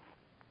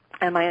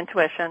and my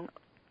intuition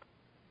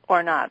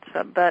or not?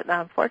 So, but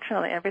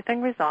unfortunately,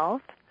 everything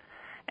resolved,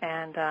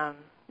 and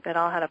it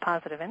all had a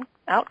positive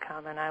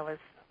outcome, and I was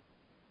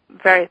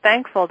very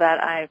thankful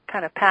that I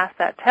kind of passed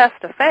that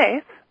test of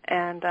faith,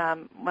 and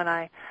when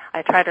I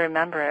try to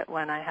remember it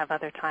when I have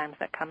other times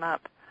that come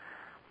up.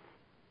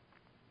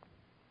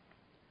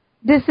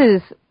 This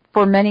is,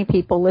 for many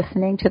people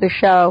listening to the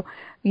show,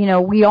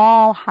 we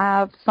all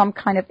have some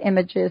kind of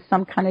images,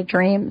 some kind of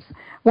dreams.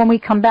 When we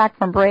come back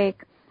from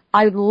break,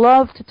 I'd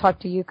love to talk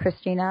to you,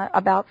 Christina,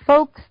 about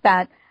folks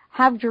that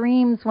have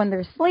dreams when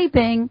they're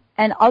sleeping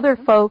and other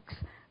folks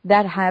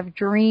that have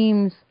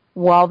dreams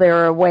while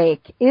they're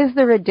awake. Is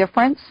there a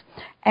difference?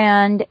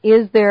 And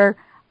is there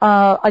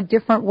a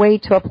different way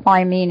to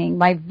apply meaning?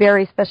 My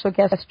very special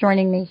guest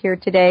joining me here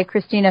today,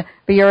 Christina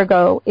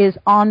Bjergo, is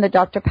on the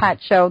Dr. Pat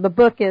Show. The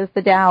book is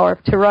The Tao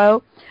of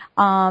Tarot.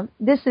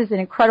 This is an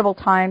incredible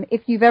time.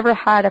 If you've ever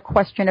had a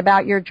question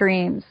about your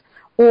dreams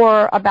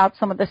or about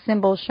some of the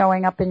symbols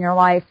showing up in your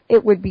life,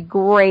 it would be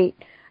great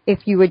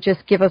if you would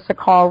just give us a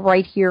call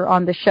right here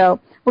on the show.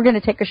 We're going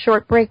to take a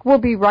short break. We'll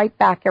be right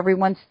back,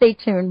 everyone. Stay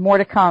tuned. More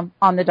to come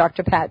on the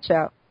Dr. Pat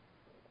Show.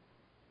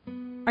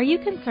 Are you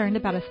concerned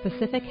about a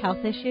specific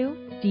health issue?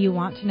 Do you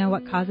want to know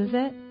what causes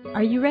it?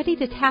 Are you ready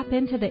to tap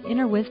into the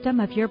inner wisdom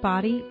of your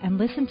body and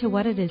listen to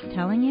what it is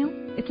telling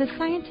you? It's a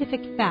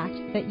scientific fact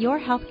that your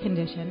health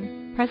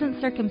condition,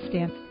 present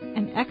circumstance,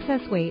 and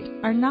excess weight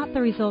are not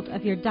the result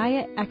of your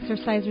diet,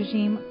 exercise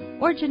regime,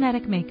 or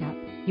genetic makeup.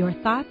 Your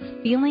thoughts,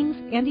 feelings,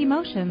 and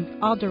emotions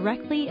all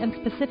directly and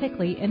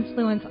specifically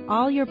influence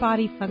all your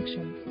body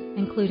functions,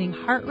 including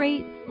heart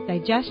rate,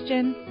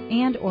 digestion,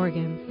 and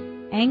organs.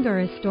 Anger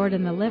is stored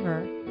in the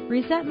liver,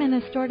 resentment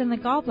is stored in the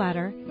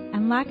gallbladder,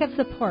 and lack of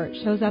support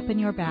shows up in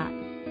your back.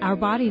 Our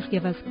bodies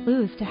give us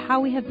clues to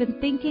how we have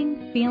been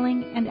thinking,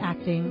 feeling, and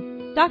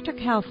acting. Dr.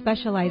 Cal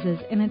specializes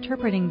in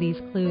interpreting these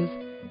clues,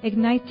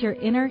 ignites your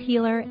inner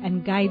healer,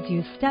 and guides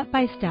you step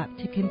by step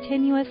to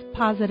continuous,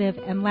 positive,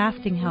 and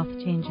lasting health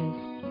changes.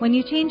 When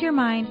you change your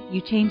mind,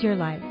 you change your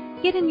life.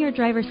 Get in your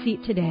driver's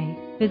seat today.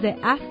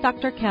 Visit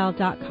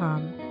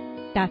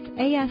AskDrKel.com. That's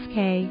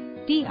AskDrKel.com.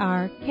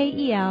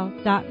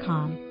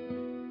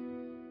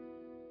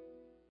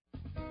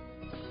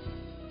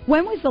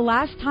 When was the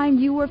last time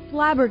you were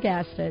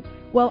flabbergasted?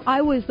 Well,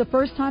 I was the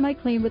first time I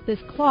cleaned with this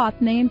cloth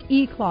named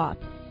E-Cloth.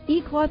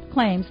 E-Cloth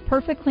claims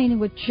perfect cleaning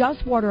with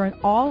just water on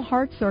all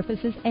hard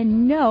surfaces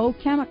and no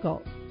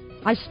chemicals.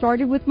 I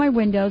started with my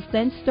windows,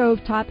 then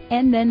stovetop,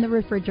 and then the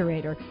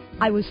refrigerator.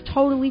 I was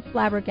totally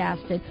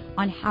flabbergasted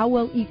on how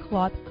well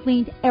E-Cloth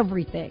cleaned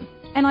everything.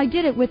 And I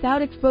did it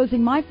without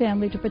exposing my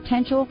family to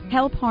potential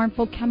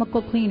health-harmful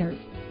chemical cleaners.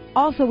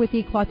 Also with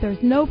E-Cloth,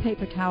 there's no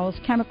paper towels,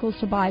 chemicals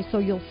to buy, so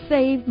you'll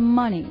save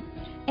money.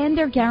 And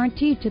they're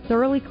guaranteed to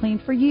thoroughly clean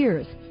for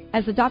years.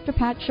 As a Dr.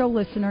 Pat Show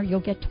listener, you'll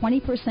get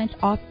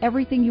 20% off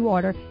everything you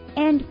order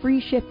and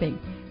free shipping.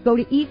 Go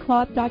to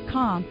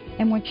ecloth.com,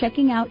 and when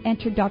checking out,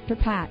 enter Dr.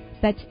 Pat.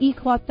 That's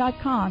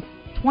ecloth.com,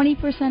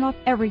 20% off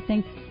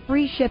everything,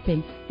 free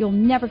shipping. You'll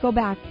never go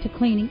back to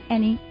cleaning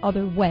any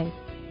other way.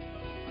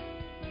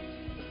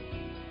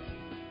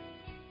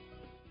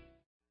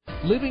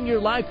 Living your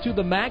life to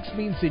the max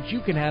means that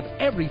you can have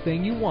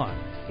everything you want.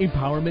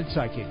 Empowerment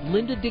Psychic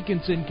Linda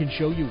Dickinson can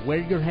show you where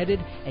you're headed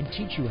and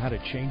teach you how to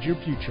change your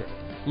future.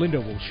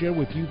 Linda will share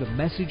with you the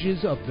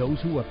messages of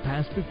those who have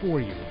passed before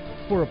you.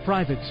 For a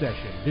private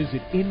session,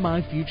 visit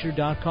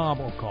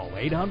inmyfuture.com or call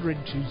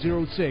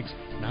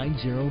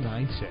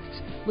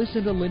 800-206-9096.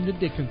 Listen to Linda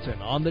Dickinson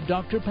on The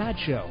Dr. Pat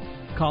Show.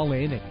 Call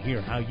in and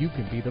hear how you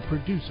can be the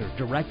producer,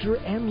 director,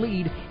 and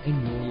lead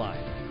in your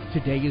life.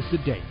 Today is the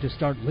day to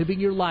start living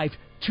your life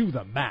to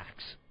the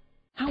max.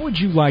 How would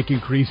you like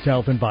increased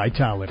health and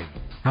vitality?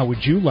 How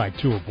would you like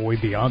to avoid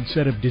the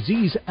onset of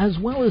disease as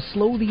well as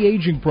slow the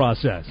aging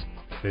process?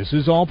 This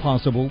is all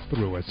possible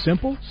through a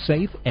simple,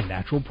 safe, and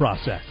natural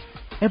process.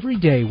 Every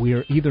day we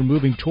are either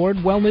moving toward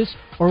wellness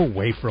or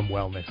away from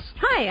wellness.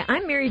 Hi,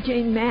 I'm Mary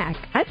Jane Mack.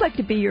 I'd like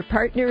to be your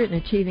partner in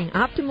achieving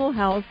optimal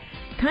health.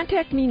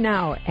 Contact me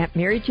now at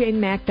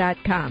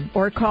maryjanemack.com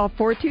or call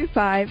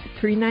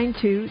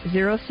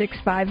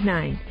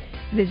 425-392-0659.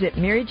 Visit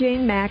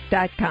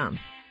maryjanemack.com.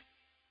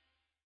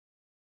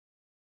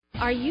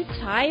 Are you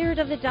tired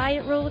of the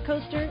diet roller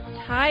coaster?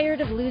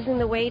 Tired of losing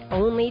the weight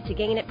only to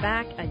gain it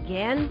back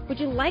again? Would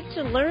you like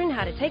to learn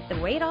how to take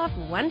the weight off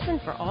once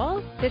and for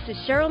all? This is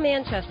Cheryl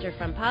Manchester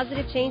from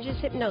Positive Changes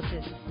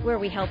Hypnosis, where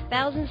we help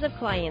thousands of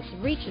clients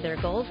reach their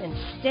goals and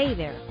stay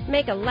there.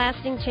 Make a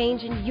lasting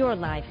change in your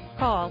life.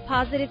 Call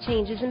Positive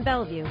Changes in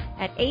Bellevue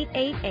at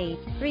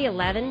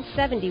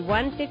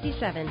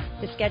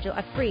 888-311-7157 to schedule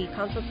a free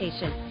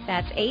consultation.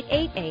 That's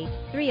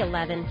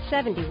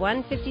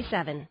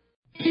 888-311-7157.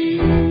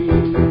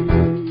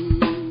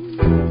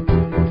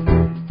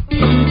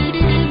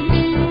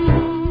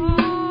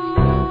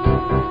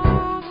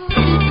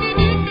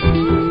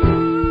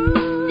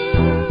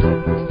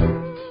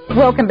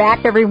 Welcome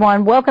back,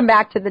 everyone. Welcome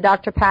back to the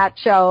Dr. Pat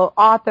Show.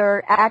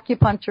 Author,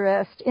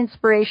 acupuncturist,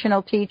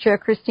 inspirational teacher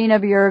Christina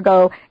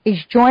Bjergo is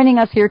joining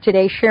us here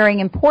today, sharing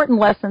important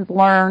lessons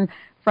learned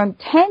from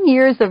 10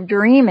 years of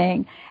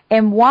dreaming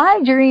and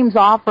why dreams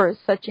offer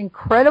such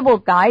incredible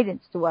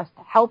guidance to us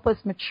to help us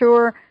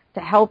mature, to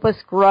help us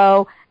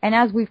grow, and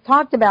as we've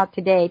talked about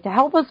today, to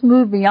help us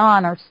move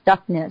beyond our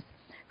stuckness.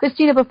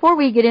 Christina, before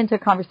we get into a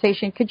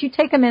conversation, could you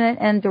take a minute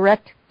and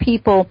direct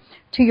people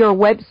to your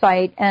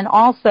website and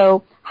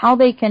also how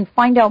they can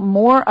find out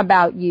more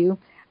about you,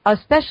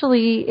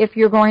 especially if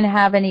you're going to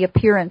have any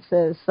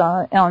appearances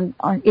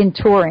in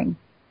touring?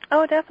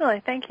 Oh,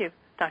 definitely. Thank you,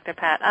 Dr.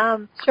 Pat.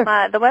 Sure.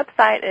 The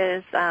website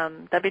is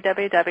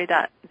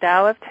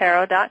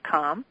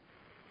www.taooftarot.com.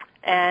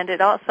 And it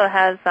also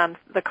has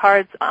the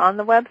cards on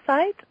the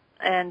website,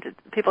 and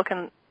people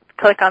can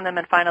click on them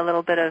and find a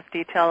little bit of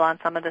detail on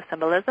some of the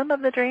symbolism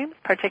of the dreams,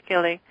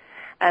 particularly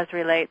as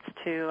relates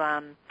to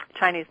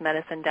Chinese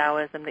medicine,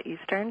 Taoism, the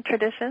Eastern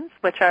traditions,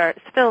 which are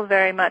still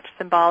very much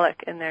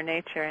symbolic in their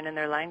nature and in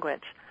their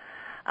language.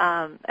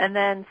 And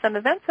then some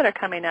events that are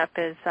coming up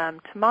is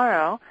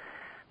tomorrow,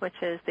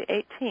 which is the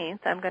 18th,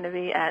 I'm going to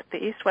be at the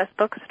East-West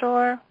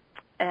Bookstore,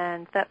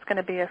 and that's going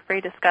to be a free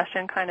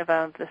discussion kind of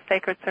the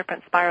sacred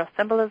serpent spiral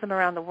symbolism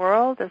around the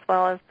world, as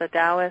well as the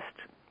Taoist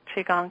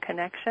Qigong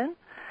connection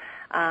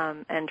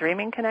and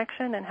dreaming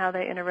connection and how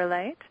they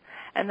interrelate.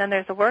 And then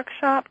there's a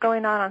workshop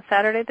going on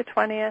Saturday the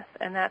 20th,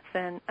 and that's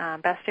in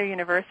Bastyr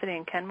University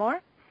in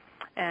Kenmore.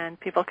 And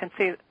people can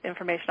see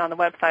information on the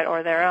website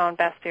or their own,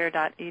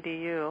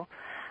 bastyr.edu.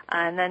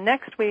 And then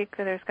next week,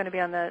 there's going to be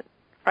on the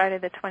Friday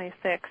the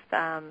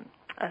 26th,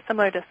 a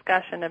similar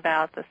discussion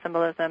about the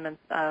symbolism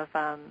of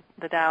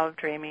the Tao of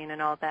Dreaming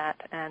and all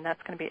that, and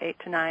that's going to be 8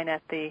 to 9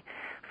 at the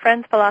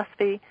Friends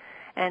Philosophy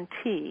and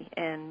Tea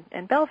in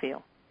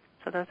Bellevue.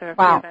 So those are a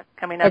few events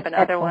coming up, and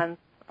other ones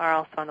are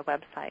also on the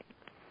website.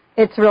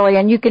 It's really,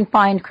 and you can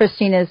find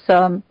Christina's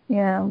tour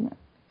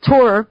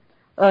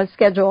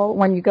schedule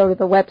when you go to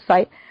the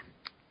website.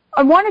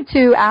 I wanted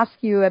to ask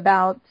you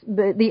about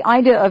the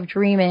idea of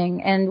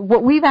dreaming and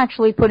what we've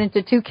actually put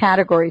into two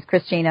categories,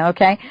 Christina,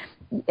 okay?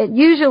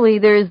 Usually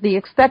there's the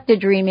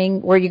expected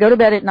dreaming where you go to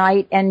bed at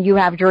night and you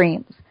have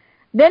dreams.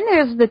 Then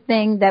there's the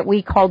thing that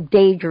we call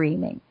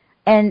daydreaming.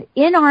 And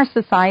in our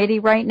society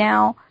right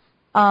now,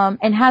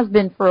 and has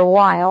been for a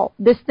while,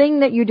 this thing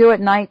that you do at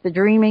night, the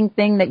dreaming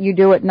thing that you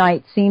do at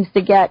night, seems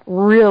to get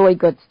really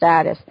good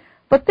status.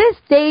 But this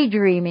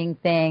daydreaming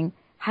thing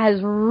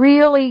has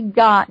really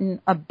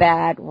gotten a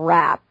bad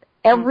rap.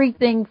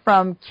 Everything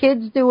from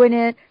kids doing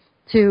it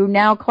to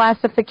now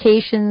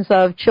classifications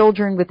of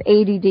children with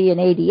ADD and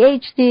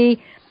ADHD.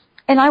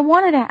 And I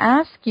wanted to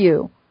ask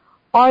you,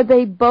 are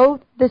they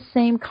both the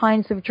same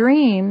kinds of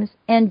dreams,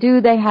 and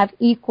do they have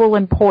equal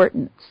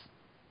importance?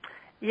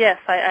 Yes,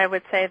 I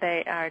would say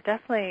they are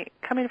definitely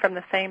coming from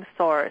the same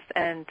source,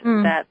 and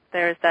that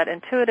there's that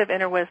intuitive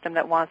inner wisdom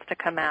that wants to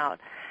come out.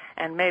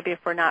 And maybe if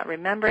we're not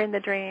remembering the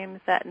dreams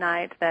that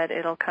night, that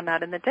it'll come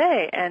out in the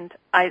day. And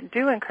I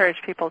do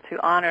encourage people to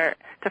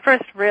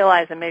first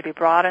realize and maybe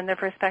broaden their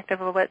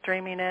perspective of what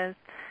dreaming is,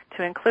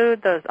 to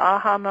include those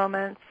aha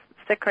moments,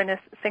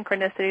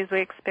 synchronicities we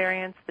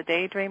experience, the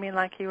daydreaming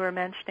like you were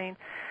mentioning,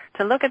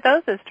 to look at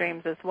those as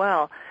dreams as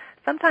well.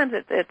 Sometimes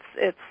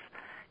it's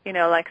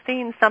like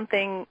seeing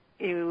something,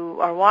 you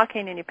are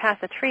walking and you pass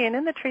a tree, and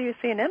in the tree you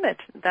see an image.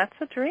 That's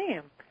a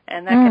dream.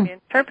 And that can be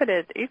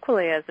interpreted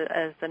equally as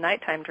a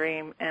nighttime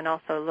dream, and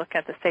also look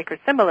at the sacred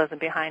symbolism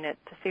behind it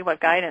to see what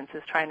guidance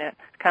is trying to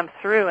come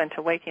through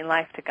into waking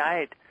life to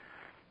guide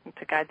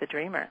the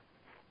dreamer.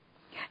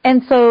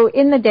 And so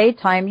in the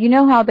daytime, you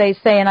know how they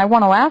say, and I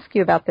want to ask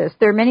you about this,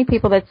 there are many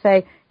people that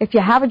say, if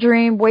you have a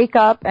dream, wake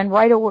up and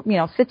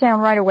sit down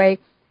right away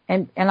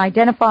and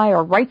identify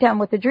or write down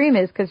what the dream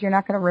is, because you're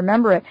not going to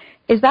remember it.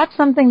 Is that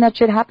something that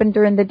should happen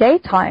during the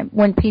daytime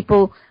when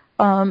people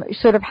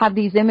sort of have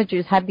these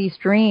images, have these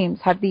dreams,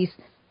 have these,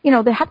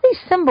 they have these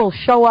symbols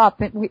show up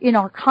in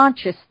our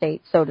conscious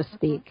state, so to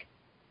speak?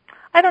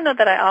 I don't know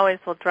that I always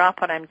will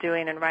drop what I'm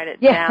doing and write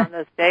it down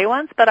those day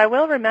ones, but I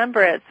will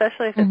remember it,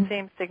 especially if it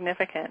seems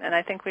significant. And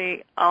I think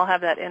we all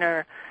have that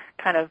inner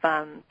kind of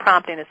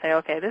prompting to say,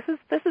 okay, this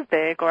is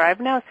big, or I've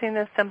now seen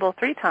this symbol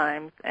 3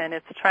 times, and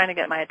it's trying to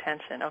get my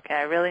attention. Okay,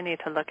 I really need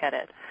to look at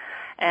it.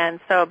 And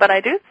so, but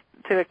I do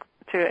to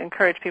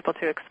encourage people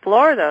to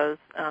explore those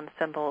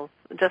symbols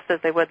just as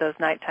they would those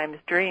nighttime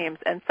dreams.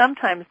 And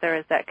sometimes there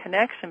is that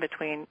connection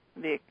between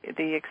the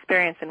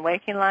experience in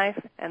waking life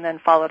and then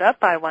followed up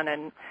by one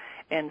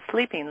in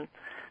sleeping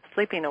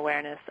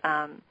awareness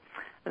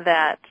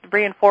that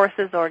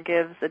reinforces or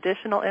gives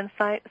additional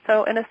insight.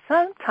 So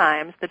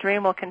sometimes the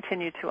dream will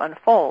continue to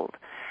unfold,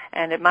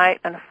 and it might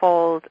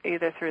unfold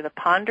either through the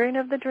pondering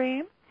of the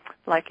dream,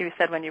 like you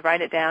said, when you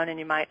write it down and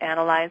you might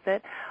analyze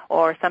it,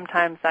 or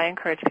sometimes I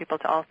encourage people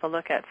to also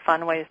look at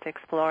fun ways to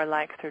explore,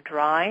 like through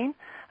drawing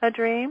a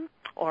dream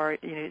or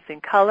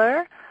using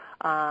color,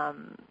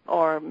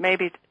 or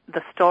maybe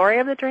the story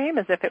of the dream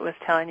as if it was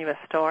telling you a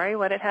story,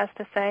 what it has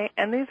to say.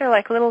 And these are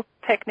like little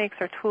techniques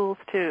or tools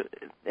to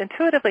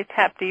intuitively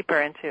tap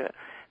deeper into it.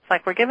 It's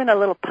like we're given a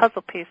little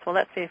puzzle piece. Well,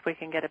 let's see if we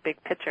can get a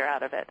big picture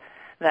out of it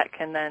that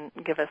can then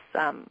give us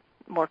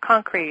more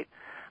concrete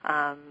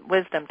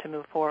wisdom to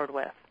move forward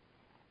with.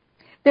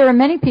 There are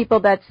many people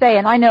that say,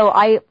 and I know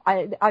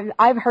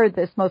I've heard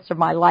this most of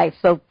my life,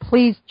 so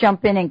please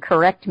jump in and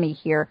correct me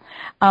here.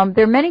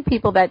 There are many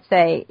people that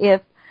say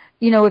if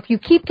you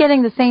keep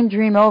getting the same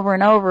dream over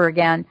and over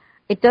again,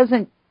 it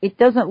doesn't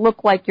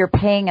look like you're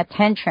paying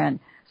attention.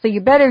 So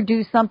you better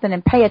do something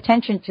and pay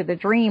attention to the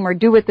dream or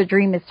do what the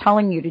dream is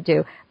telling you to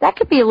do. That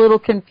could be a little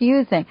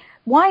confusing.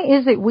 Why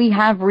is it we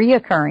have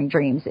reoccurring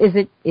dreams? Is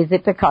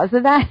it because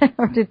of that,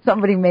 or did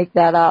somebody make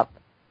that up?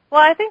 Well,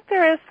 I think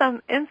there is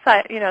some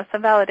insight,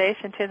 some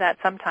validation to that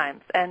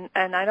sometimes. And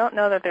I don't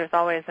know that there's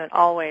always an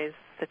always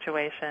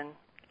situation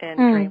in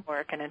dream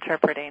work and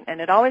interpreting.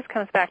 And it always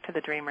comes back to the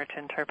dreamer to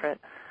interpret,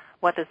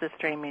 what does this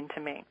dream mean to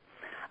me?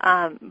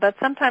 But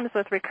sometimes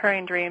with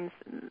recurring dreams,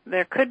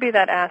 there could be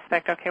that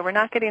aspect, okay, we're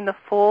not getting the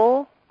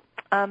full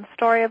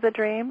story of the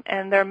dream,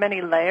 and there are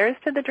many layers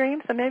to the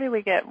dream, so maybe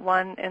we get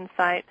one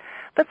insight.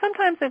 But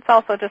sometimes it's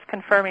also just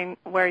confirming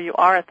where you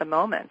are at the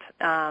moment.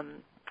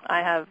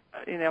 I have,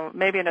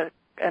 maybe in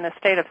a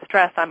state of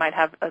stress, I might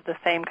have the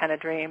same kind of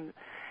dream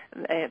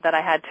that I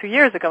had 2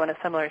 years ago in a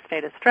similar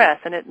state of stress,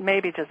 and it may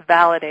be just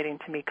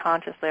validating to me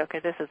consciously, okay,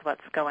 this is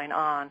what's going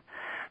on.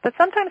 But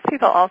sometimes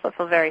people also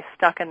feel very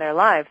stuck in their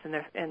lives,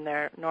 in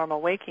their normal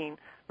waking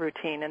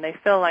routine, and they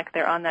feel like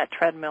they're on that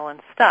treadmill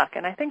and stuck.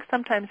 And I think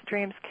sometimes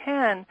dreams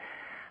can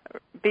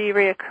be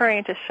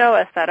reoccurring to show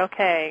us that,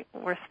 okay,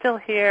 we're still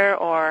here,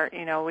 or,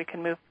 we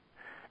can move.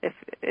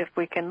 If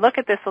we can look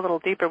at this a little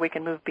deeper, we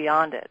can move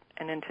beyond it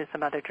and into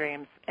some other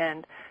dreams.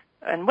 And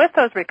with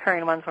those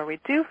recurring ones where we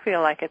do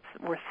feel like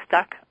we're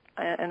stuck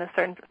in a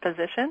certain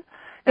position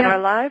in our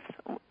lives,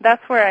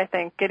 that's where I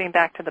think getting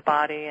back to the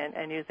body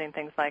and using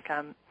things like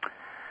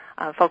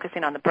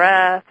focusing on the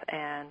breath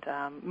and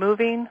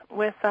moving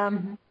with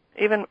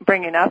even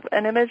bringing up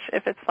an image.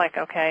 If it's like,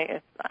 okay,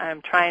 if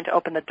I'm trying to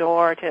open the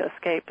door to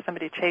escape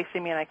somebody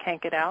chasing me and I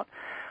can't get out,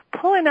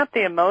 pulling up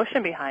the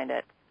emotion behind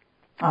it.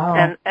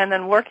 And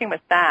then working with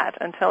that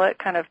until it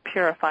kind of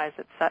purifies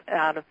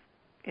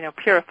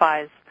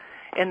purifies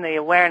in the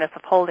awareness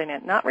of holding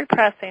it, not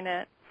repressing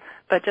it,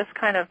 but just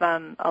kind of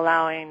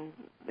allowing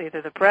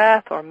either the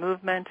breath or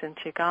movement in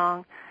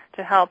Qigong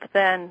to help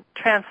then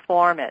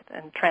transform it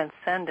and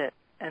transcend it.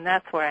 And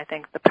that's where I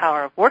think the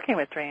power of working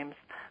with dreams,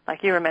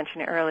 like you were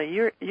mentioning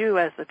earlier, you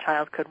as a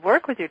child could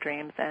work with your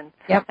dreams and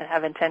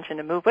have intention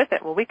to move with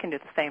it. Well, we can do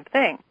the same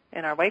thing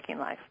in our waking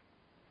life.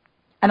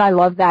 And I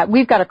love that.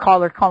 We've got a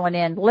caller calling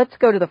in. Let's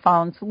go to the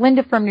phones.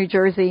 Linda from New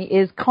Jersey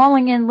is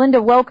calling in.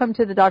 Linda, welcome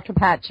to the Dr.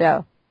 Pat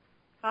Show.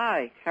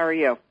 Hi, how are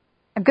you?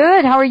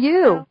 Good, how are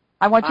you? Hello.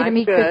 I want you to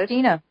meet good.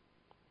 Christina.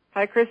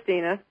 Hi,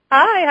 Christina.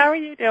 Hi, how are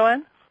you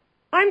doing?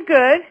 I'm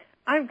good.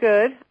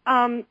 I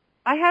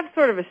have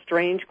sort of a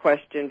strange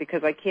question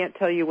because I can't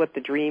tell you what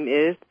the dream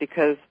is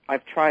because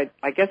I've tried,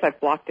 I guess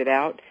I've blocked it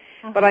out.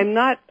 But I'm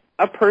not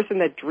a person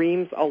that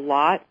dreams a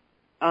lot.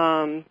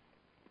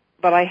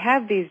 But I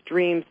have these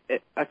dreams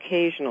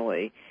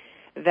occasionally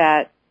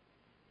that,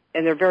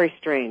 and they're very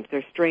strange.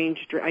 They're strange.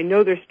 I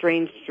know they're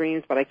strange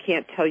dreams, but I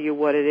can't tell you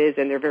what it is,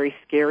 and they're very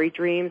scary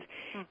dreams.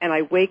 And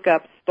I wake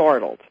up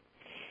startled.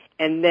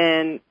 And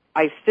then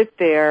I sit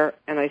there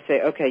and I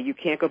say, okay, you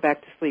can't go back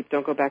to sleep.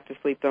 Don't go back to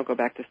sleep. Don't go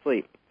back to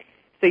sleep.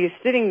 So you're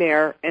sitting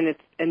there, and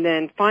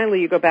then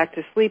finally you go back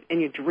to sleep, and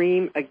you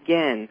dream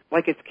again,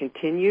 like it's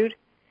continued.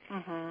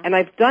 And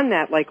I've done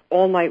that like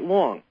all night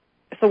long.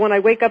 So when I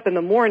wake up in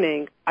the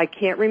morning, I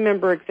can't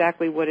remember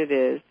exactly what it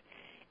is,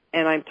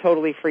 and I'm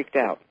totally freaked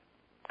out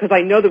because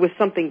I know there was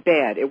something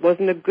bad. It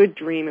wasn't a good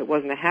dream. It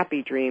wasn't a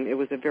happy dream. It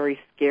was a very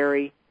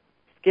scary,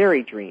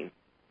 scary dream.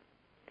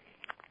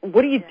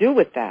 What do you do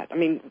with that? I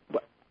mean,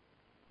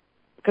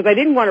 because I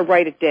didn't want to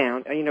write it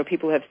down.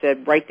 People have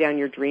said write down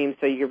your dreams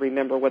so you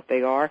remember what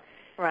they are.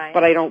 Right.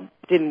 But I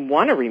didn't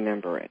want to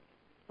remember it.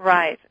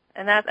 Right.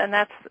 And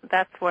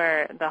that's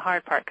where the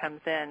hard part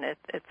comes in.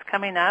 It's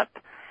coming up.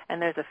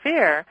 and there's a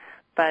fear,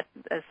 but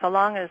so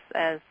long as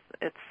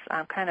it's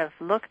kind of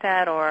looked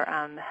at or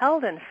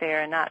held in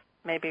fear and not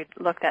maybe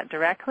looked at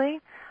directly,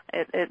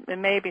 it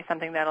may be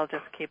something that'll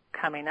just keep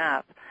coming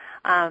up.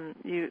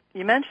 You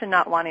mentioned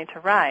not wanting to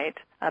write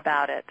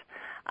about it,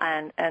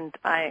 and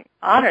I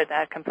honor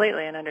that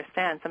completely and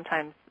understand.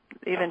 Sometimes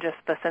even just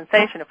the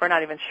sensation, if we're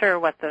not even sure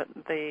what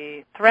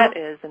the threat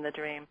is in the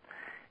dream,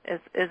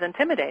 is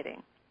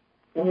intimidating.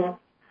 Mm-hmm.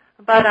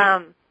 But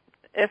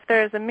if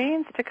there's a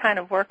means to kind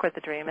of work with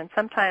the dream, and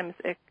sometimes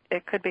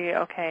it could be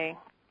okay,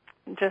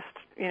 just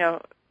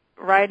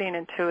writing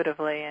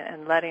intuitively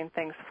and letting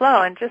things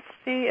flow, and just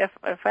see if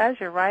as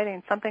you're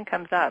writing something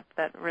comes up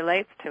that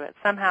relates to it,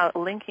 somehow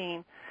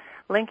linking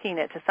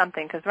it to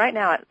something. Because right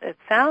now it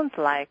sounds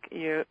like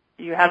you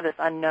have this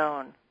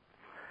unknown,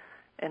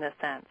 in a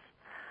sense.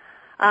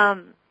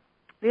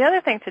 The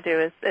other thing to do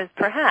is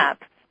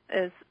perhaps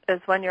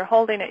when you're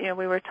holding it,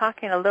 we were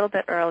talking a little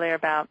bit earlier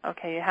about,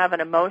 okay, you have an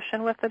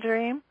emotion with the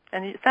dream,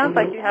 and it sounds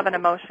like you have an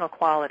emotional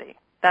quality.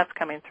 That's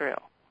coming through.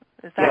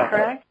 Is that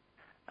correct?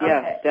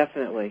 Yes, okay.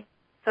 Definitely.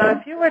 So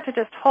if you were to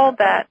just hold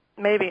that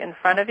maybe in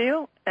front of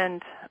you,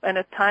 and in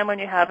a time when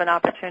you have an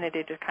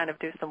opportunity to kind of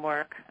do some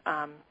work,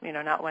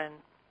 not when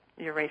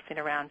you're racing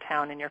around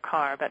town in your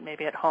car, but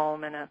maybe at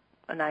home in a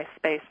nice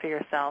space for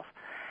yourself,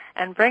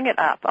 and bring it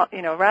up,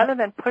 rather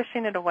than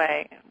pushing it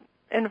away,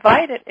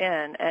 invite it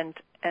in,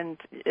 and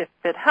if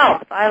it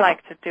helps, I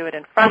like to do it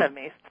in front of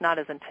me. So it's not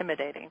as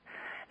intimidating.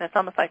 And it's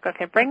almost like,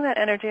 okay, bring that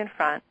energy in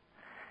front,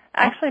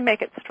 actually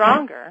make it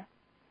stronger,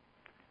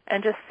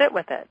 and just sit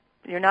with it.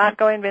 You're not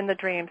going in the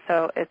dream,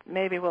 so it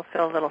maybe will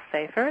feel a little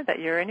safer that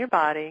you're in your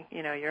body,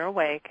 you're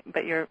awake,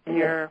 but you're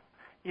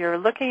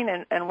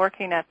looking and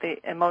working at the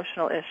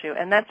emotional issue.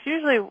 And that's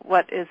usually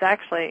what is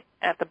actually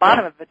at the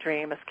bottom of a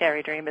dream, a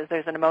scary dream, is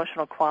there's an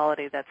emotional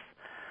quality that's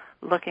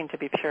looking to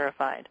be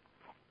purified.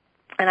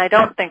 And I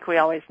don't think we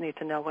always need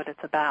to know what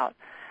it's about.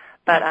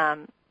 But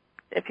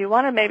if you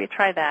want to maybe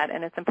try that,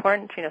 and it's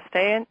important to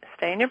stay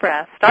in your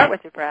breath, start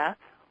with your breath,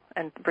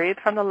 and breathe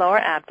from the lower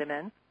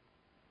abdomen.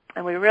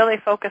 And we really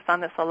focus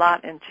on this a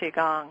lot in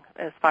Qigong,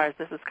 as far as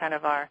this is kind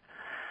of our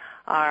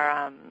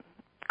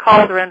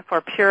cauldron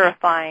for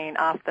purifying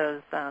off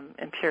those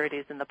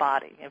impurities in the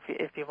body,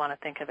 if you want to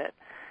think of it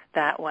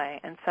that way.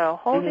 And so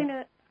holding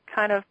it,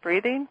 kind of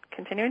breathing,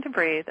 continuing to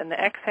breathe, and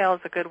the exhale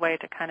is a good way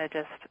to kind of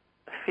just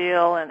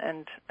feel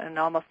and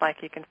almost like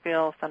you can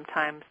feel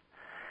sometimes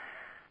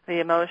the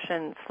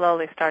emotion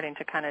slowly starting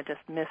to kind of just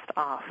mist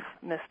off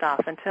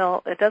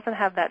until it doesn't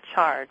have that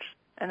charge.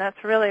 And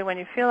that's really when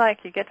you feel like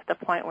you get to the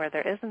point where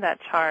there isn't that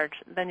charge,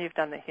 then you've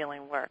done the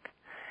healing work.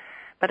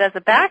 But as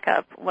a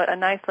backup, what a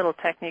nice little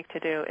technique to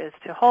do is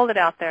to hold it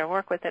out there,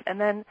 work with it, and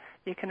then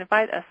you can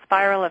invite a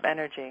spiral of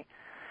energy.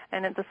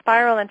 And the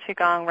spiral in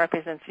Qigong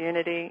represents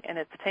unity, and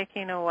it's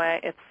taking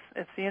away,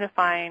 it's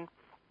unifying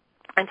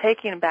and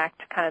taking back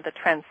to kind of the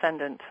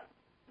transcendent,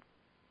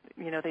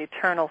 the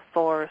eternal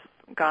source,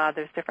 God.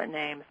 There's different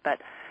names,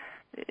 but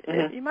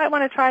you might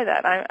want to try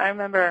that. I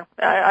remember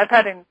I've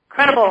had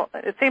incredible,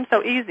 it seems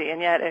so easy,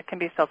 and yet it can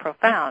be so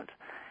profound.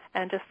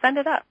 And just send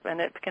it up, and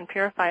it can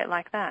purify it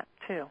like that,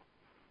 too.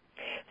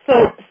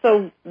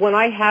 So when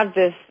I have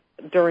this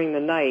during the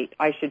night,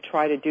 I should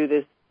try to do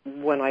this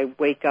when I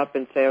wake up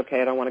and say,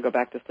 okay, I don't want to go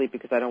back to sleep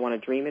because I don't want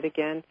to dream it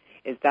again.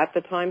 Is that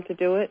the time to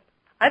do it?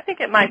 I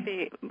think it might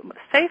be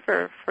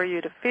safer for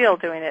you to feel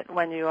doing it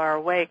when you are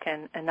awake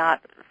and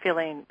not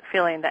feeling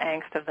the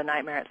angst of the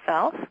nightmare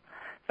itself.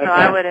 So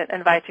I would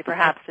invite you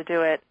perhaps to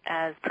do it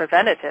as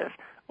preventative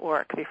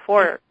work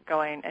before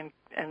going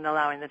and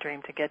allowing the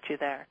dream to get you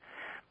there.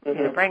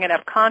 Bring it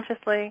up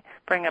consciously,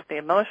 bring up the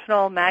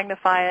emotional,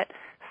 magnify it,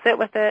 sit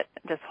with it,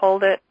 just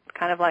hold it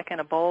kind of like in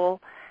a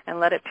bowl, and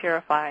let it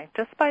purify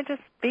just by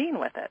just being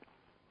with it.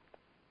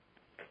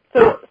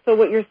 So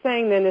what you're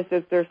saying then is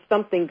that there's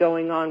something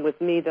going on with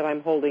me that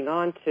I'm holding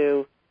on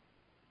to,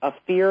 a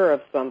fear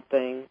of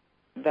something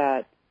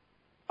that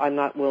I'm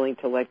not willing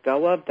to let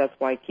go of. That's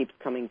why it keeps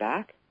coming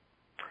back?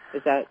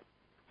 Is that?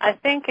 I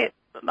think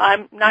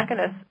I'm not going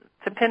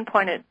to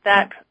pinpoint it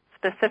that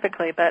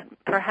specifically, but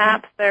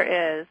perhaps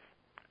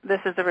this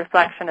is a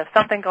reflection of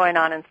something going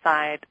on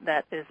inside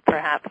that is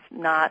perhaps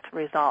not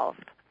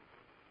resolved.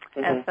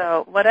 And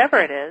so whatever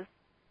it is,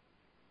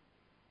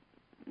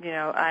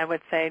 I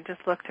would say just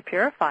look to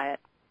purify it.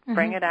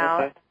 Bring it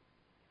out,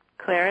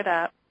 clear it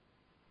up,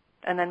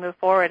 and then move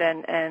forward.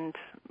 And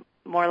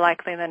more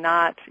likely than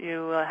not,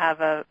 you will have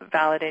a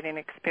validating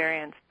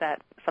experience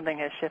that something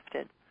has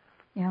shifted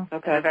in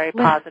a very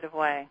positive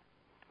way.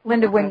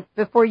 Linda,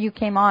 before you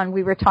came on,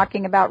 we were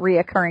talking about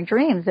reoccurring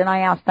dreams, and I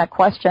asked that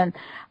question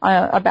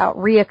about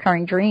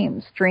reoccurring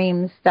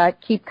dreams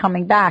that keep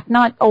coming back.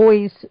 Not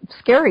always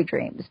scary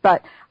dreams,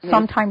 but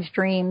sometimes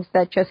dreams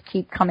that just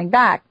keep coming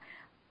back.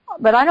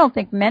 But I don't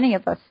think many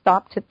of us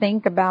stop to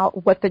think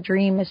about what the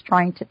dream is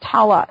trying to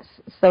tell us,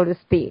 so to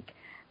speak.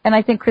 And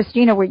I think,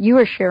 Christina, what you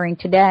were sharing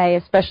today,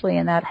 especially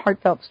in that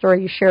heartfelt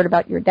story you shared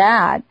about your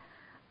dad,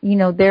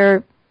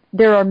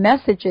 there are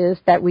messages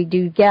that we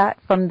do get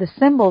from the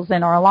symbols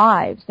in our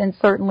lives, and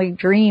certainly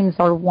dreams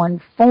are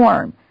one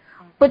form.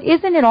 But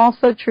isn't it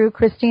also true,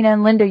 Christina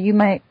and Linda, you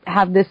might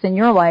have this in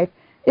your life,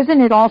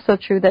 isn't it also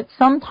true that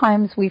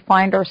sometimes we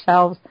find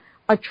ourselves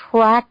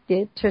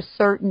attracted to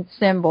certain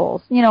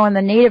symbols? You know, in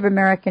the Native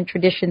American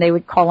tradition, they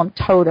would call them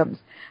totems.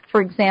 For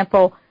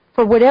example,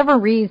 for whatever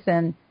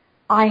reason,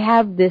 I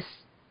have this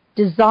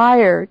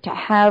desire to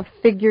have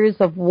figures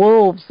of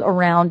wolves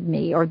around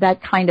me, or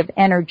that kind of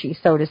energy,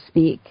 so to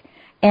speak.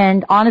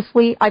 And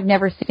honestly, I've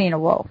never seen a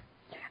wolf.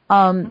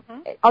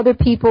 Other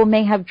people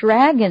may have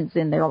dragons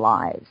in their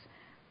lives.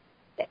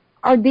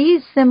 Are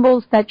these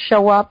symbols that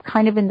show up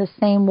kind of in the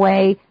same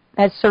way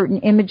as certain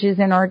images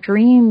in our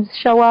dreams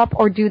show up,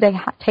 or do they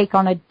take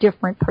on a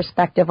different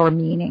perspective or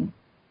meaning?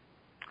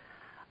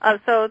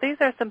 So these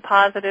are some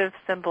positive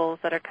symbols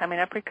that are coming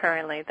up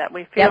recurrently that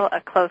we feel a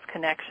close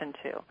connection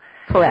to.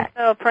 Correct.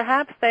 So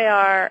perhaps they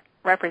are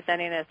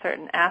representing a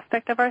certain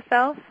aspect of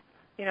ourselves.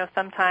 You know,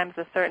 sometimes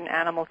a certain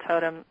animal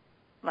totem,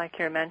 like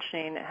you're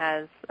mentioning,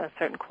 has a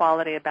certain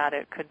quality about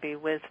it. Could be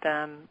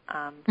wisdom,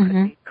 could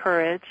be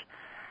courage.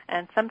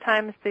 And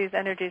sometimes these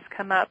energies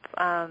come up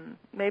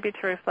maybe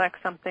to reflect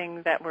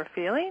something that we're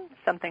feeling,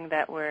 something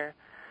that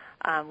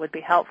would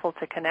be helpful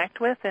to connect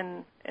with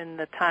in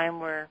the time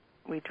where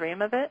we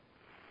dream of it.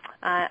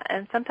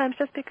 And sometimes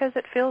just because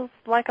it feels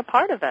like a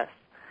part of us.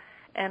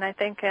 And I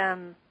think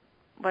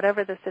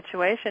whatever the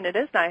situation, it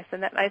is nice.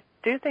 And that I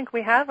do think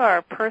we have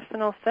our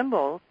personal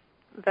symbols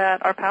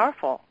that are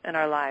powerful in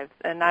our lives.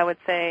 And I would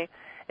say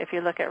if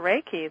you look at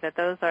Reiki, that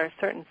those are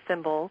certain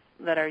symbols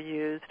that are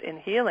used in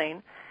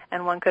healing.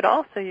 And one could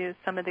also use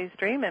some of these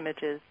dream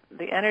images,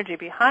 the energy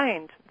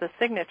behind the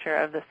signature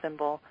of the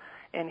symbol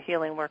in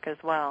healing work as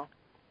well.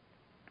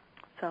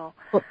 So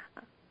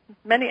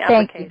many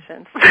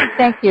applications.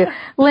 Thank you.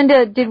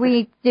 Linda, did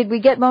we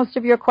get most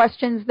of your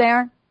questions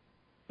there?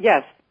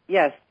 Yes.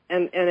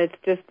 And it's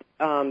just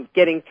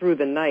getting through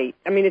the night.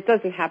 I mean, it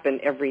doesn't happen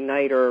every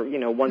night or,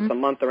 once a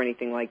month or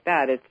anything like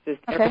that. It's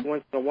just every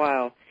once in a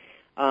while.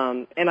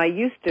 And I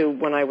used to,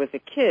 when I was a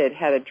kid,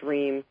 had a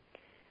dream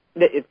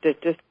that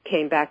just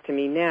came back to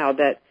me now,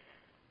 that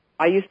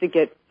I used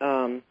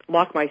to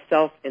lock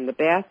myself in the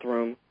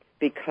bathroom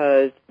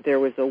because there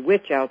was a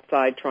witch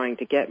outside trying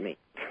to get me.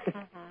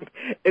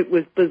 It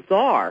was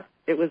bizarre.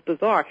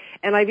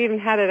 And I've even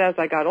had it as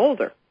I got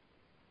older,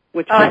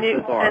 which was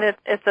bizarre. And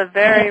it's a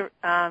very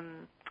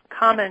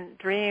common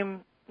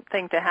dream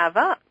thing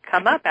to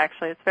come up,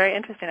 actually. It's very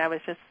interesting. I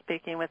was just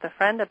speaking with a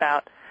friend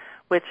about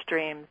witch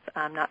dreams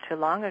not too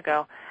long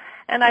ago.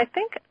 And I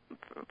think,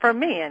 for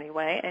me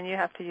anyway, and you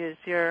have to use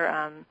your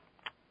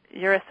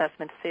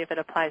assessment to see if it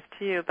applies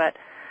to you, but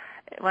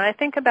when I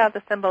think about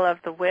the symbol of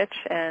the witch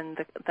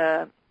and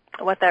the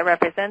what that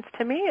represents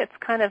to me, it's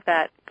kind of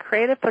that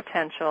creative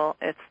potential.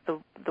 It's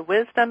the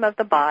wisdom of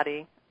the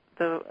body,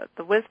 the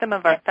wisdom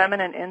of our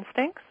feminine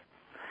instincts,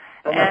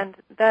 and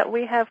that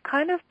we have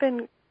kind of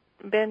been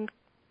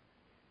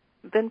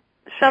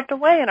shoved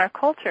away in our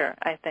culture,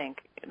 I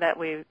think, that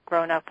we've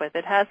grown up with.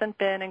 It hasn't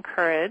been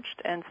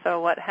encouraged, and so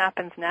what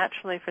happens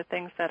naturally for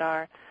things that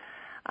are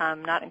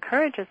not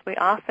encouraged is we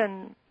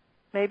often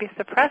maybe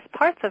suppress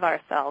parts of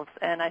ourselves,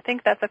 and I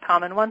think that's a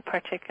common one,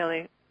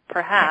 particularly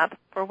perhaps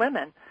for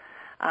women.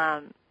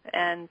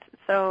 And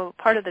so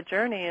part of the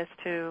journey is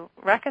to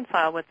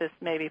reconcile with this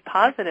maybe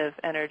positive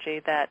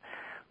energy that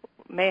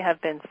may have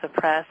been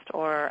suppressed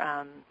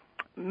or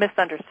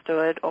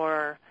misunderstood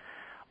or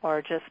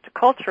just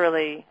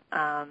culturally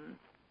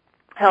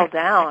held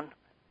down.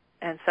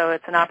 And so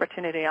it's an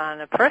opportunity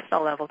on a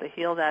personal level to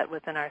heal that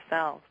within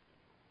ourselves.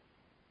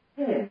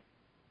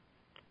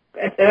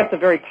 That's a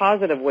very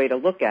positive way to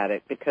look at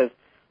it, because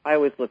I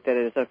always looked at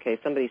it as, okay,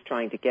 somebody's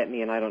trying to get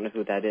me and I don't know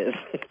who that is.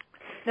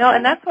 No,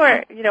 and that's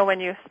where, when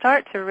you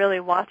start to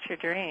really watch your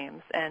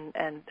dreams and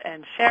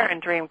share in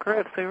dream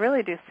groups, we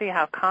really do see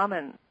how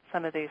common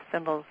some of these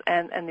symbols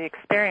and the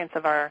experience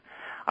of our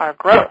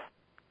growth,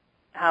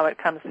 how it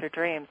comes through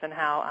dreams, and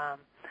how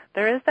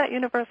there is that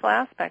universal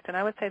aspect, and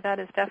I would say that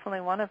is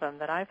definitely one of them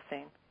that I've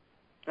seen.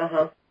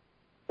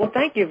 Well,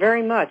 thank you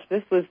very much.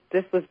 This was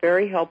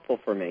very helpful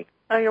for me.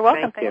 Oh, you're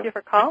welcome. Thank you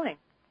for calling.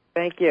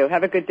 Thank you.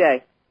 Have a good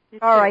day.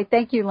 All right.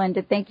 Thank you,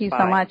 Linda. Thank you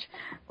so much.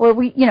 Well,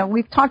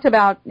 we've talked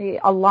about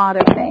a lot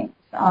of things,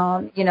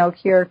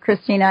 here,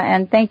 Christina,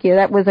 and thank you.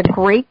 That was a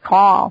great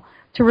call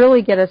to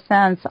really get a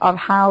sense of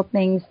how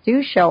things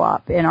do show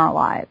up in our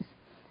lives.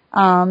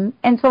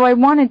 And so I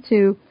wanted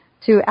to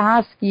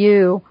ask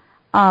you,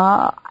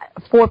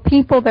 for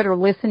people that are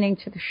listening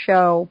to the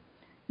show,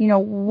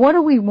 what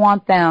do we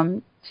want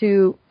them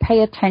to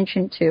pay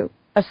attention to,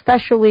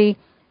 especially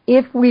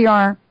if we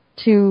are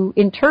to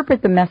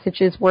interpret the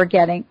messages we're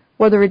getting,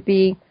 whether it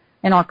be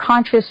in our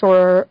conscious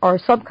or our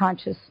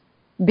subconscious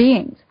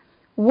beings?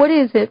 What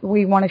is it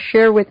we want to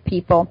share with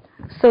people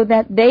so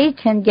that they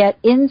can get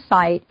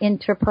insight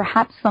into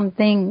perhaps some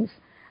things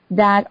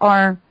that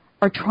are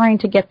trying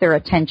to get their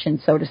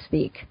attention, so to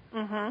speak?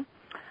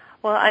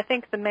 Well, I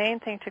think the main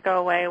thing to go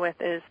away with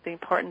is the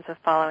importance of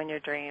following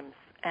your dreams,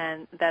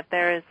 and that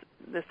there is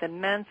this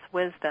immense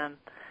wisdom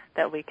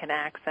that we can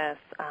access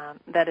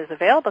that is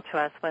available to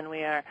us when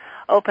we are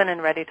open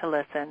and ready to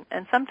listen.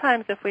 And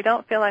sometimes if we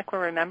don't feel like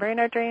we're remembering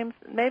our dreams,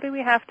 maybe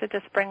we have to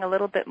just bring a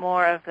little bit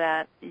more of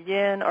that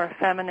yin or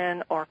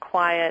feminine or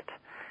quiet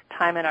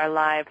time in our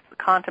lives,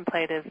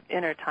 contemplative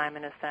inner time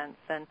in a sense.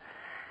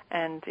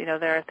 And you know,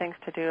 there are things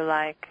to do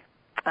like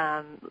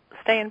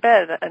stay in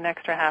bed an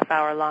extra half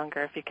hour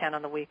longer if you can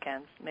on the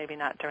weekends, maybe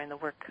not during the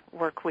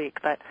work week,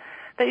 but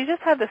that you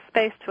just have the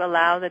space to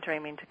allow the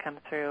dreaming to come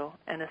through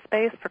and a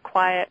space for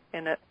quiet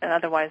in an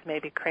otherwise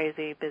maybe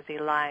crazy, busy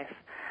life.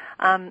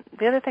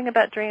 The other thing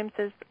about dreams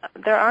is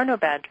there are no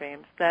bad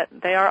dreams, that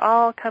they are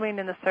all coming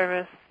in the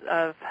service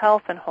of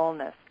health and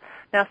wholeness.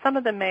 Now, some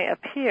of them may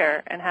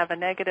appear and have a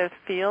negative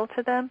feel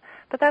to them,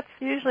 but that's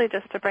usually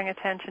just to bring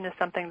attention to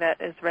something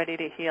that is ready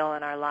to heal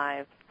in our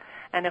lives.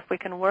 And if we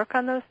can work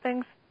on those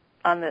things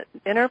on the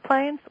inner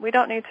planes, we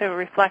don't need to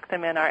reflect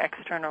them in our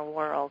external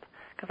world.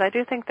 Because I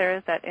do think there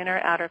is that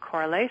inner-outer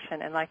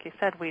correlation. And like you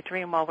said, we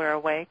dream while we're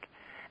awake,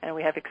 and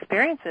we have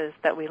experiences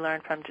that we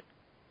learn from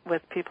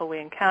with people we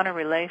encounter,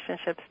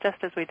 relationships,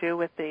 just as we do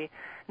with the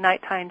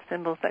nighttime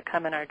symbols that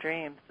come in our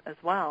dreams as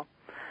well.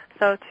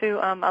 So to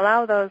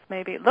allow those,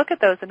 maybe look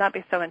at those and not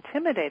be so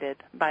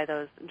intimidated by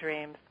those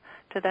dreams,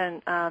 to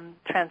then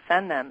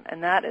transcend them.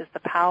 And that is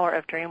the power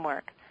of dream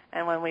work.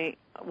 And when we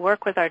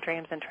work with our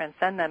dreams and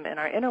transcend them in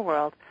our inner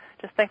world,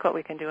 just think what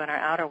we can do in our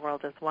outer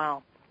world as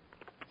well.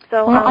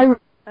 So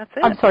that's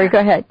it. I'm sorry, go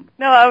ahead.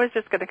 No, I was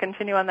just going to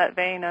continue on that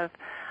vein of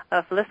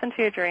listen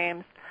to your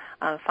dreams,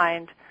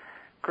 find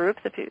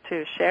groups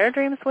to share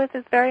dreams with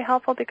is very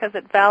helpful because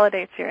it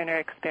validates your inner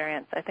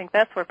experience. I think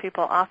that's where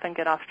people often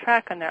get off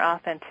track on their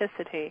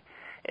authenticity,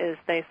 is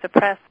they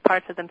suppress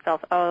parts of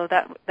themselves. Oh,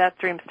 that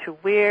dream's too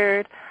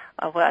weird.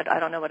 I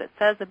don't know what it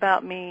says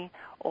about me.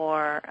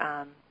 Or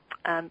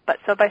but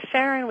so by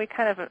sharing, we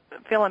kind of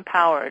feel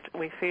empowered.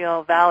 We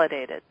feel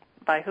validated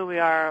by who we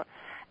are.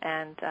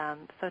 And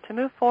so to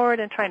move forward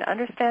and trying to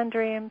understand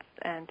dreams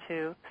and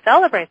to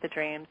celebrate the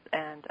dreams,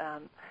 and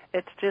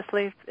it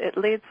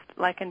leads,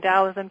 like in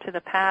Taoism, to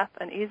the path,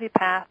 an easy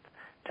path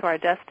to our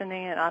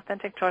destiny and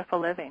authentic, joyful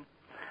living.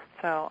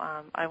 So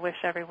I wish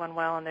everyone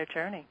well on their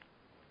journey.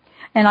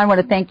 And I want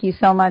to thank you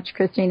so much,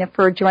 Christina,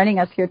 for joining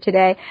us here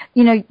today.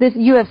 You know,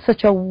 you have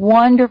such a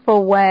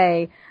wonderful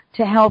way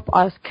to help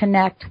us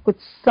connect with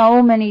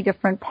so many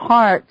different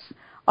parts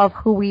of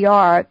who we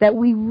are that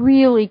we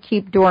really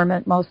keep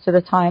dormant most of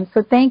the time.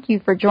 So thank you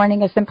for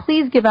joining us. And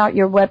please give out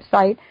your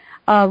website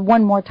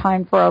one more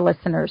time for our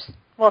listeners.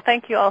 Well,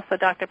 thank you also,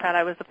 Dr. Pat.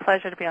 It was a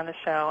pleasure to be on the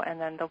show.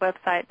 And then the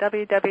website,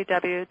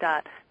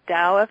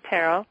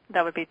 www.taooftarot,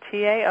 that would be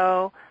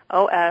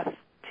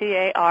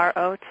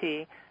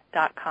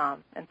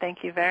TAOFTAROT.com. And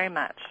thank you very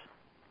much.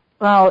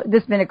 Well,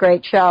 this has been a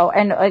great show,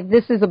 and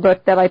this is a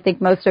book that I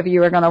think most of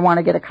you are going to want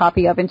to get a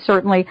copy of, and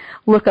certainly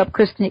look up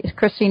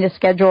Christina's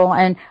schedule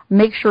and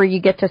make sure you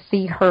get to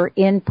see her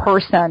in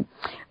person.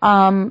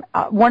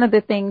 One of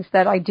the things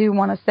that I do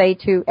want to say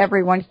to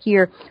everyone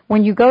here,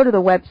 when you go to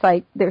the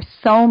website, there's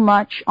so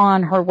much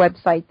on her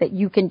website that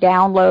you can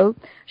download.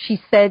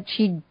 She said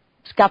she's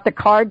got the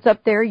cards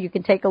up there. You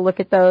can take a look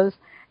at those.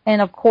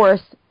 And, of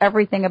course,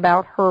 everything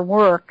about her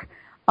work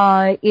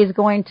is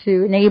going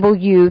to enable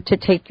you to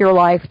take your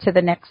life to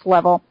the next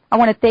level. I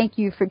want to thank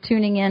you for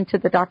tuning in to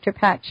the Dr.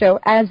 Pat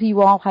Show, as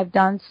you all have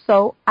done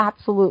so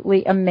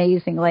absolutely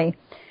amazingly.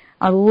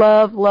 I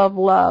love, love,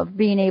 love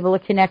being able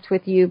to connect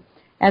with you.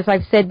 As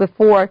I've said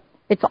before,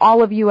 it's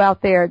all of you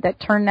out there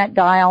that turn that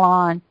dial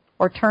on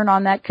or turn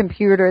on that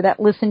computer, that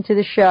listen to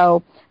the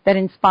show, that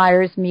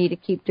inspires me to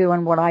keep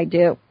doing what I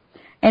do.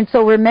 And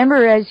so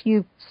remember, as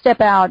you step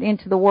out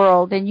into the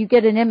world and you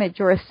get an image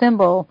or a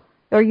symbol,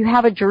 or you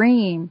have a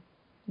dream,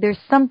 there's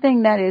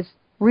something that is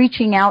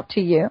reaching out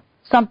to you,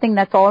 something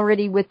that's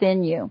already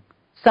within you,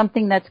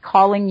 something that's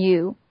calling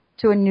you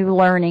to a new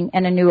learning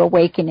and a new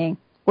awakening.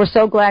 We're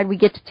so glad we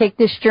get to take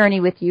this journey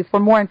with you. For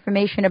more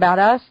information about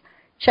us,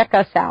 check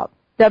us out,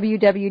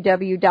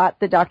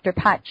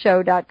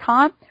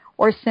 www.thedrpatshow.com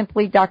or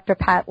simply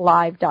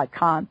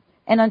drpatlive.com.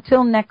 And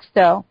until next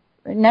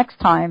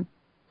time,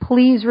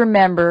 please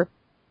remember,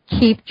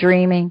 keep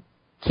dreaming.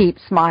 Keep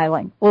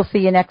smiling. We'll see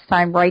you next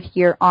time right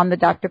here on the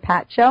Dr.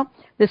 Pat Show.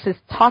 This is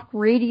Talk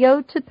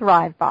Radio to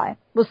Thrive By.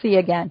 We'll see you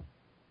again.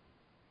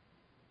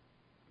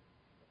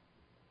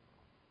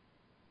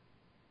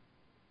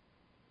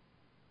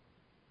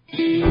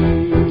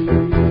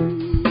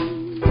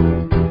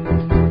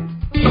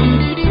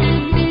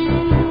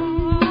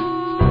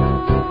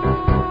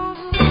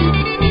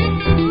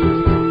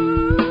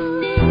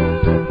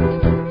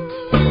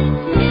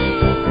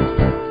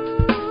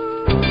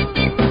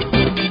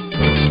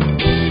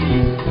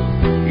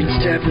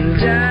 Stepping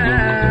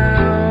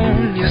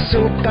down, your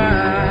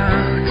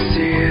soapbox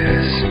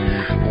is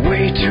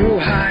way too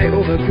high,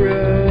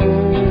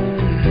 overgrown.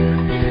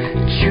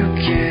 You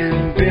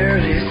can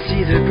barely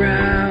see the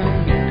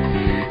ground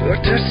or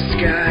touch the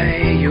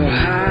sky. Your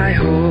high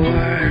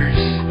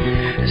horse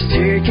is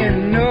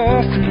taken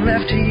off and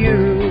left to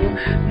you,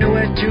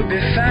 nowhere to be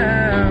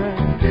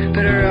found.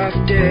 Better off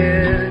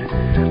dead,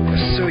 or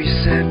so you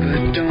said,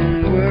 but don't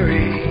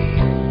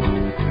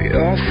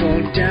all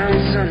fall down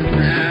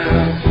somehow.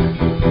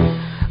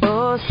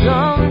 Oh,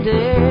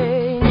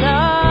 someday,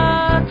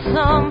 not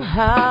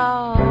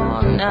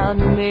somehow, not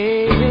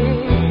maybe,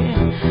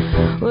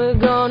 we're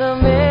gonna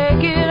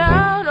make it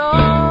out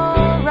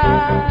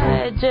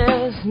alright,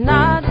 just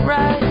not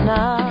right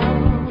now.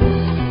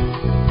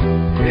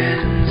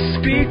 And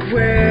speak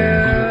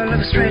well of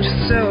a stranger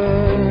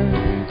soul,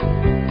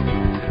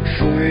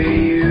 for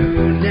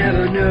you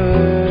never know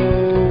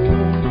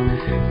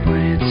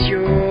when it's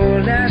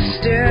your last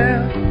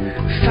step,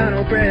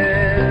 final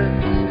breath,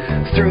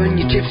 throwing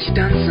your gypsy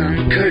dance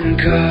on curtain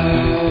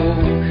call,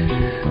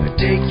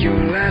 take your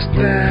last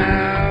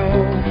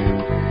bow,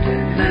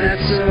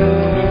 that's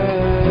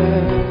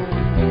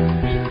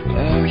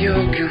all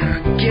you're gonna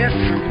get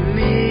from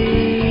me.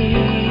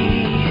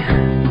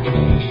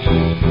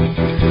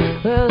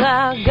 Well, I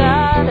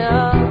got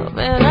up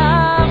and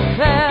I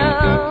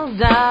fell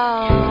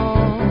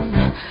down,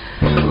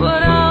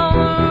 but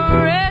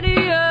I'm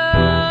ready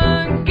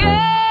again.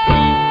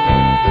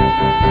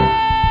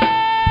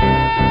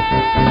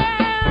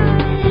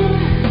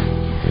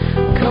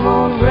 Come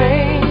on,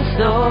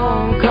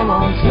 rainstorm, come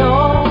on,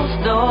 snow.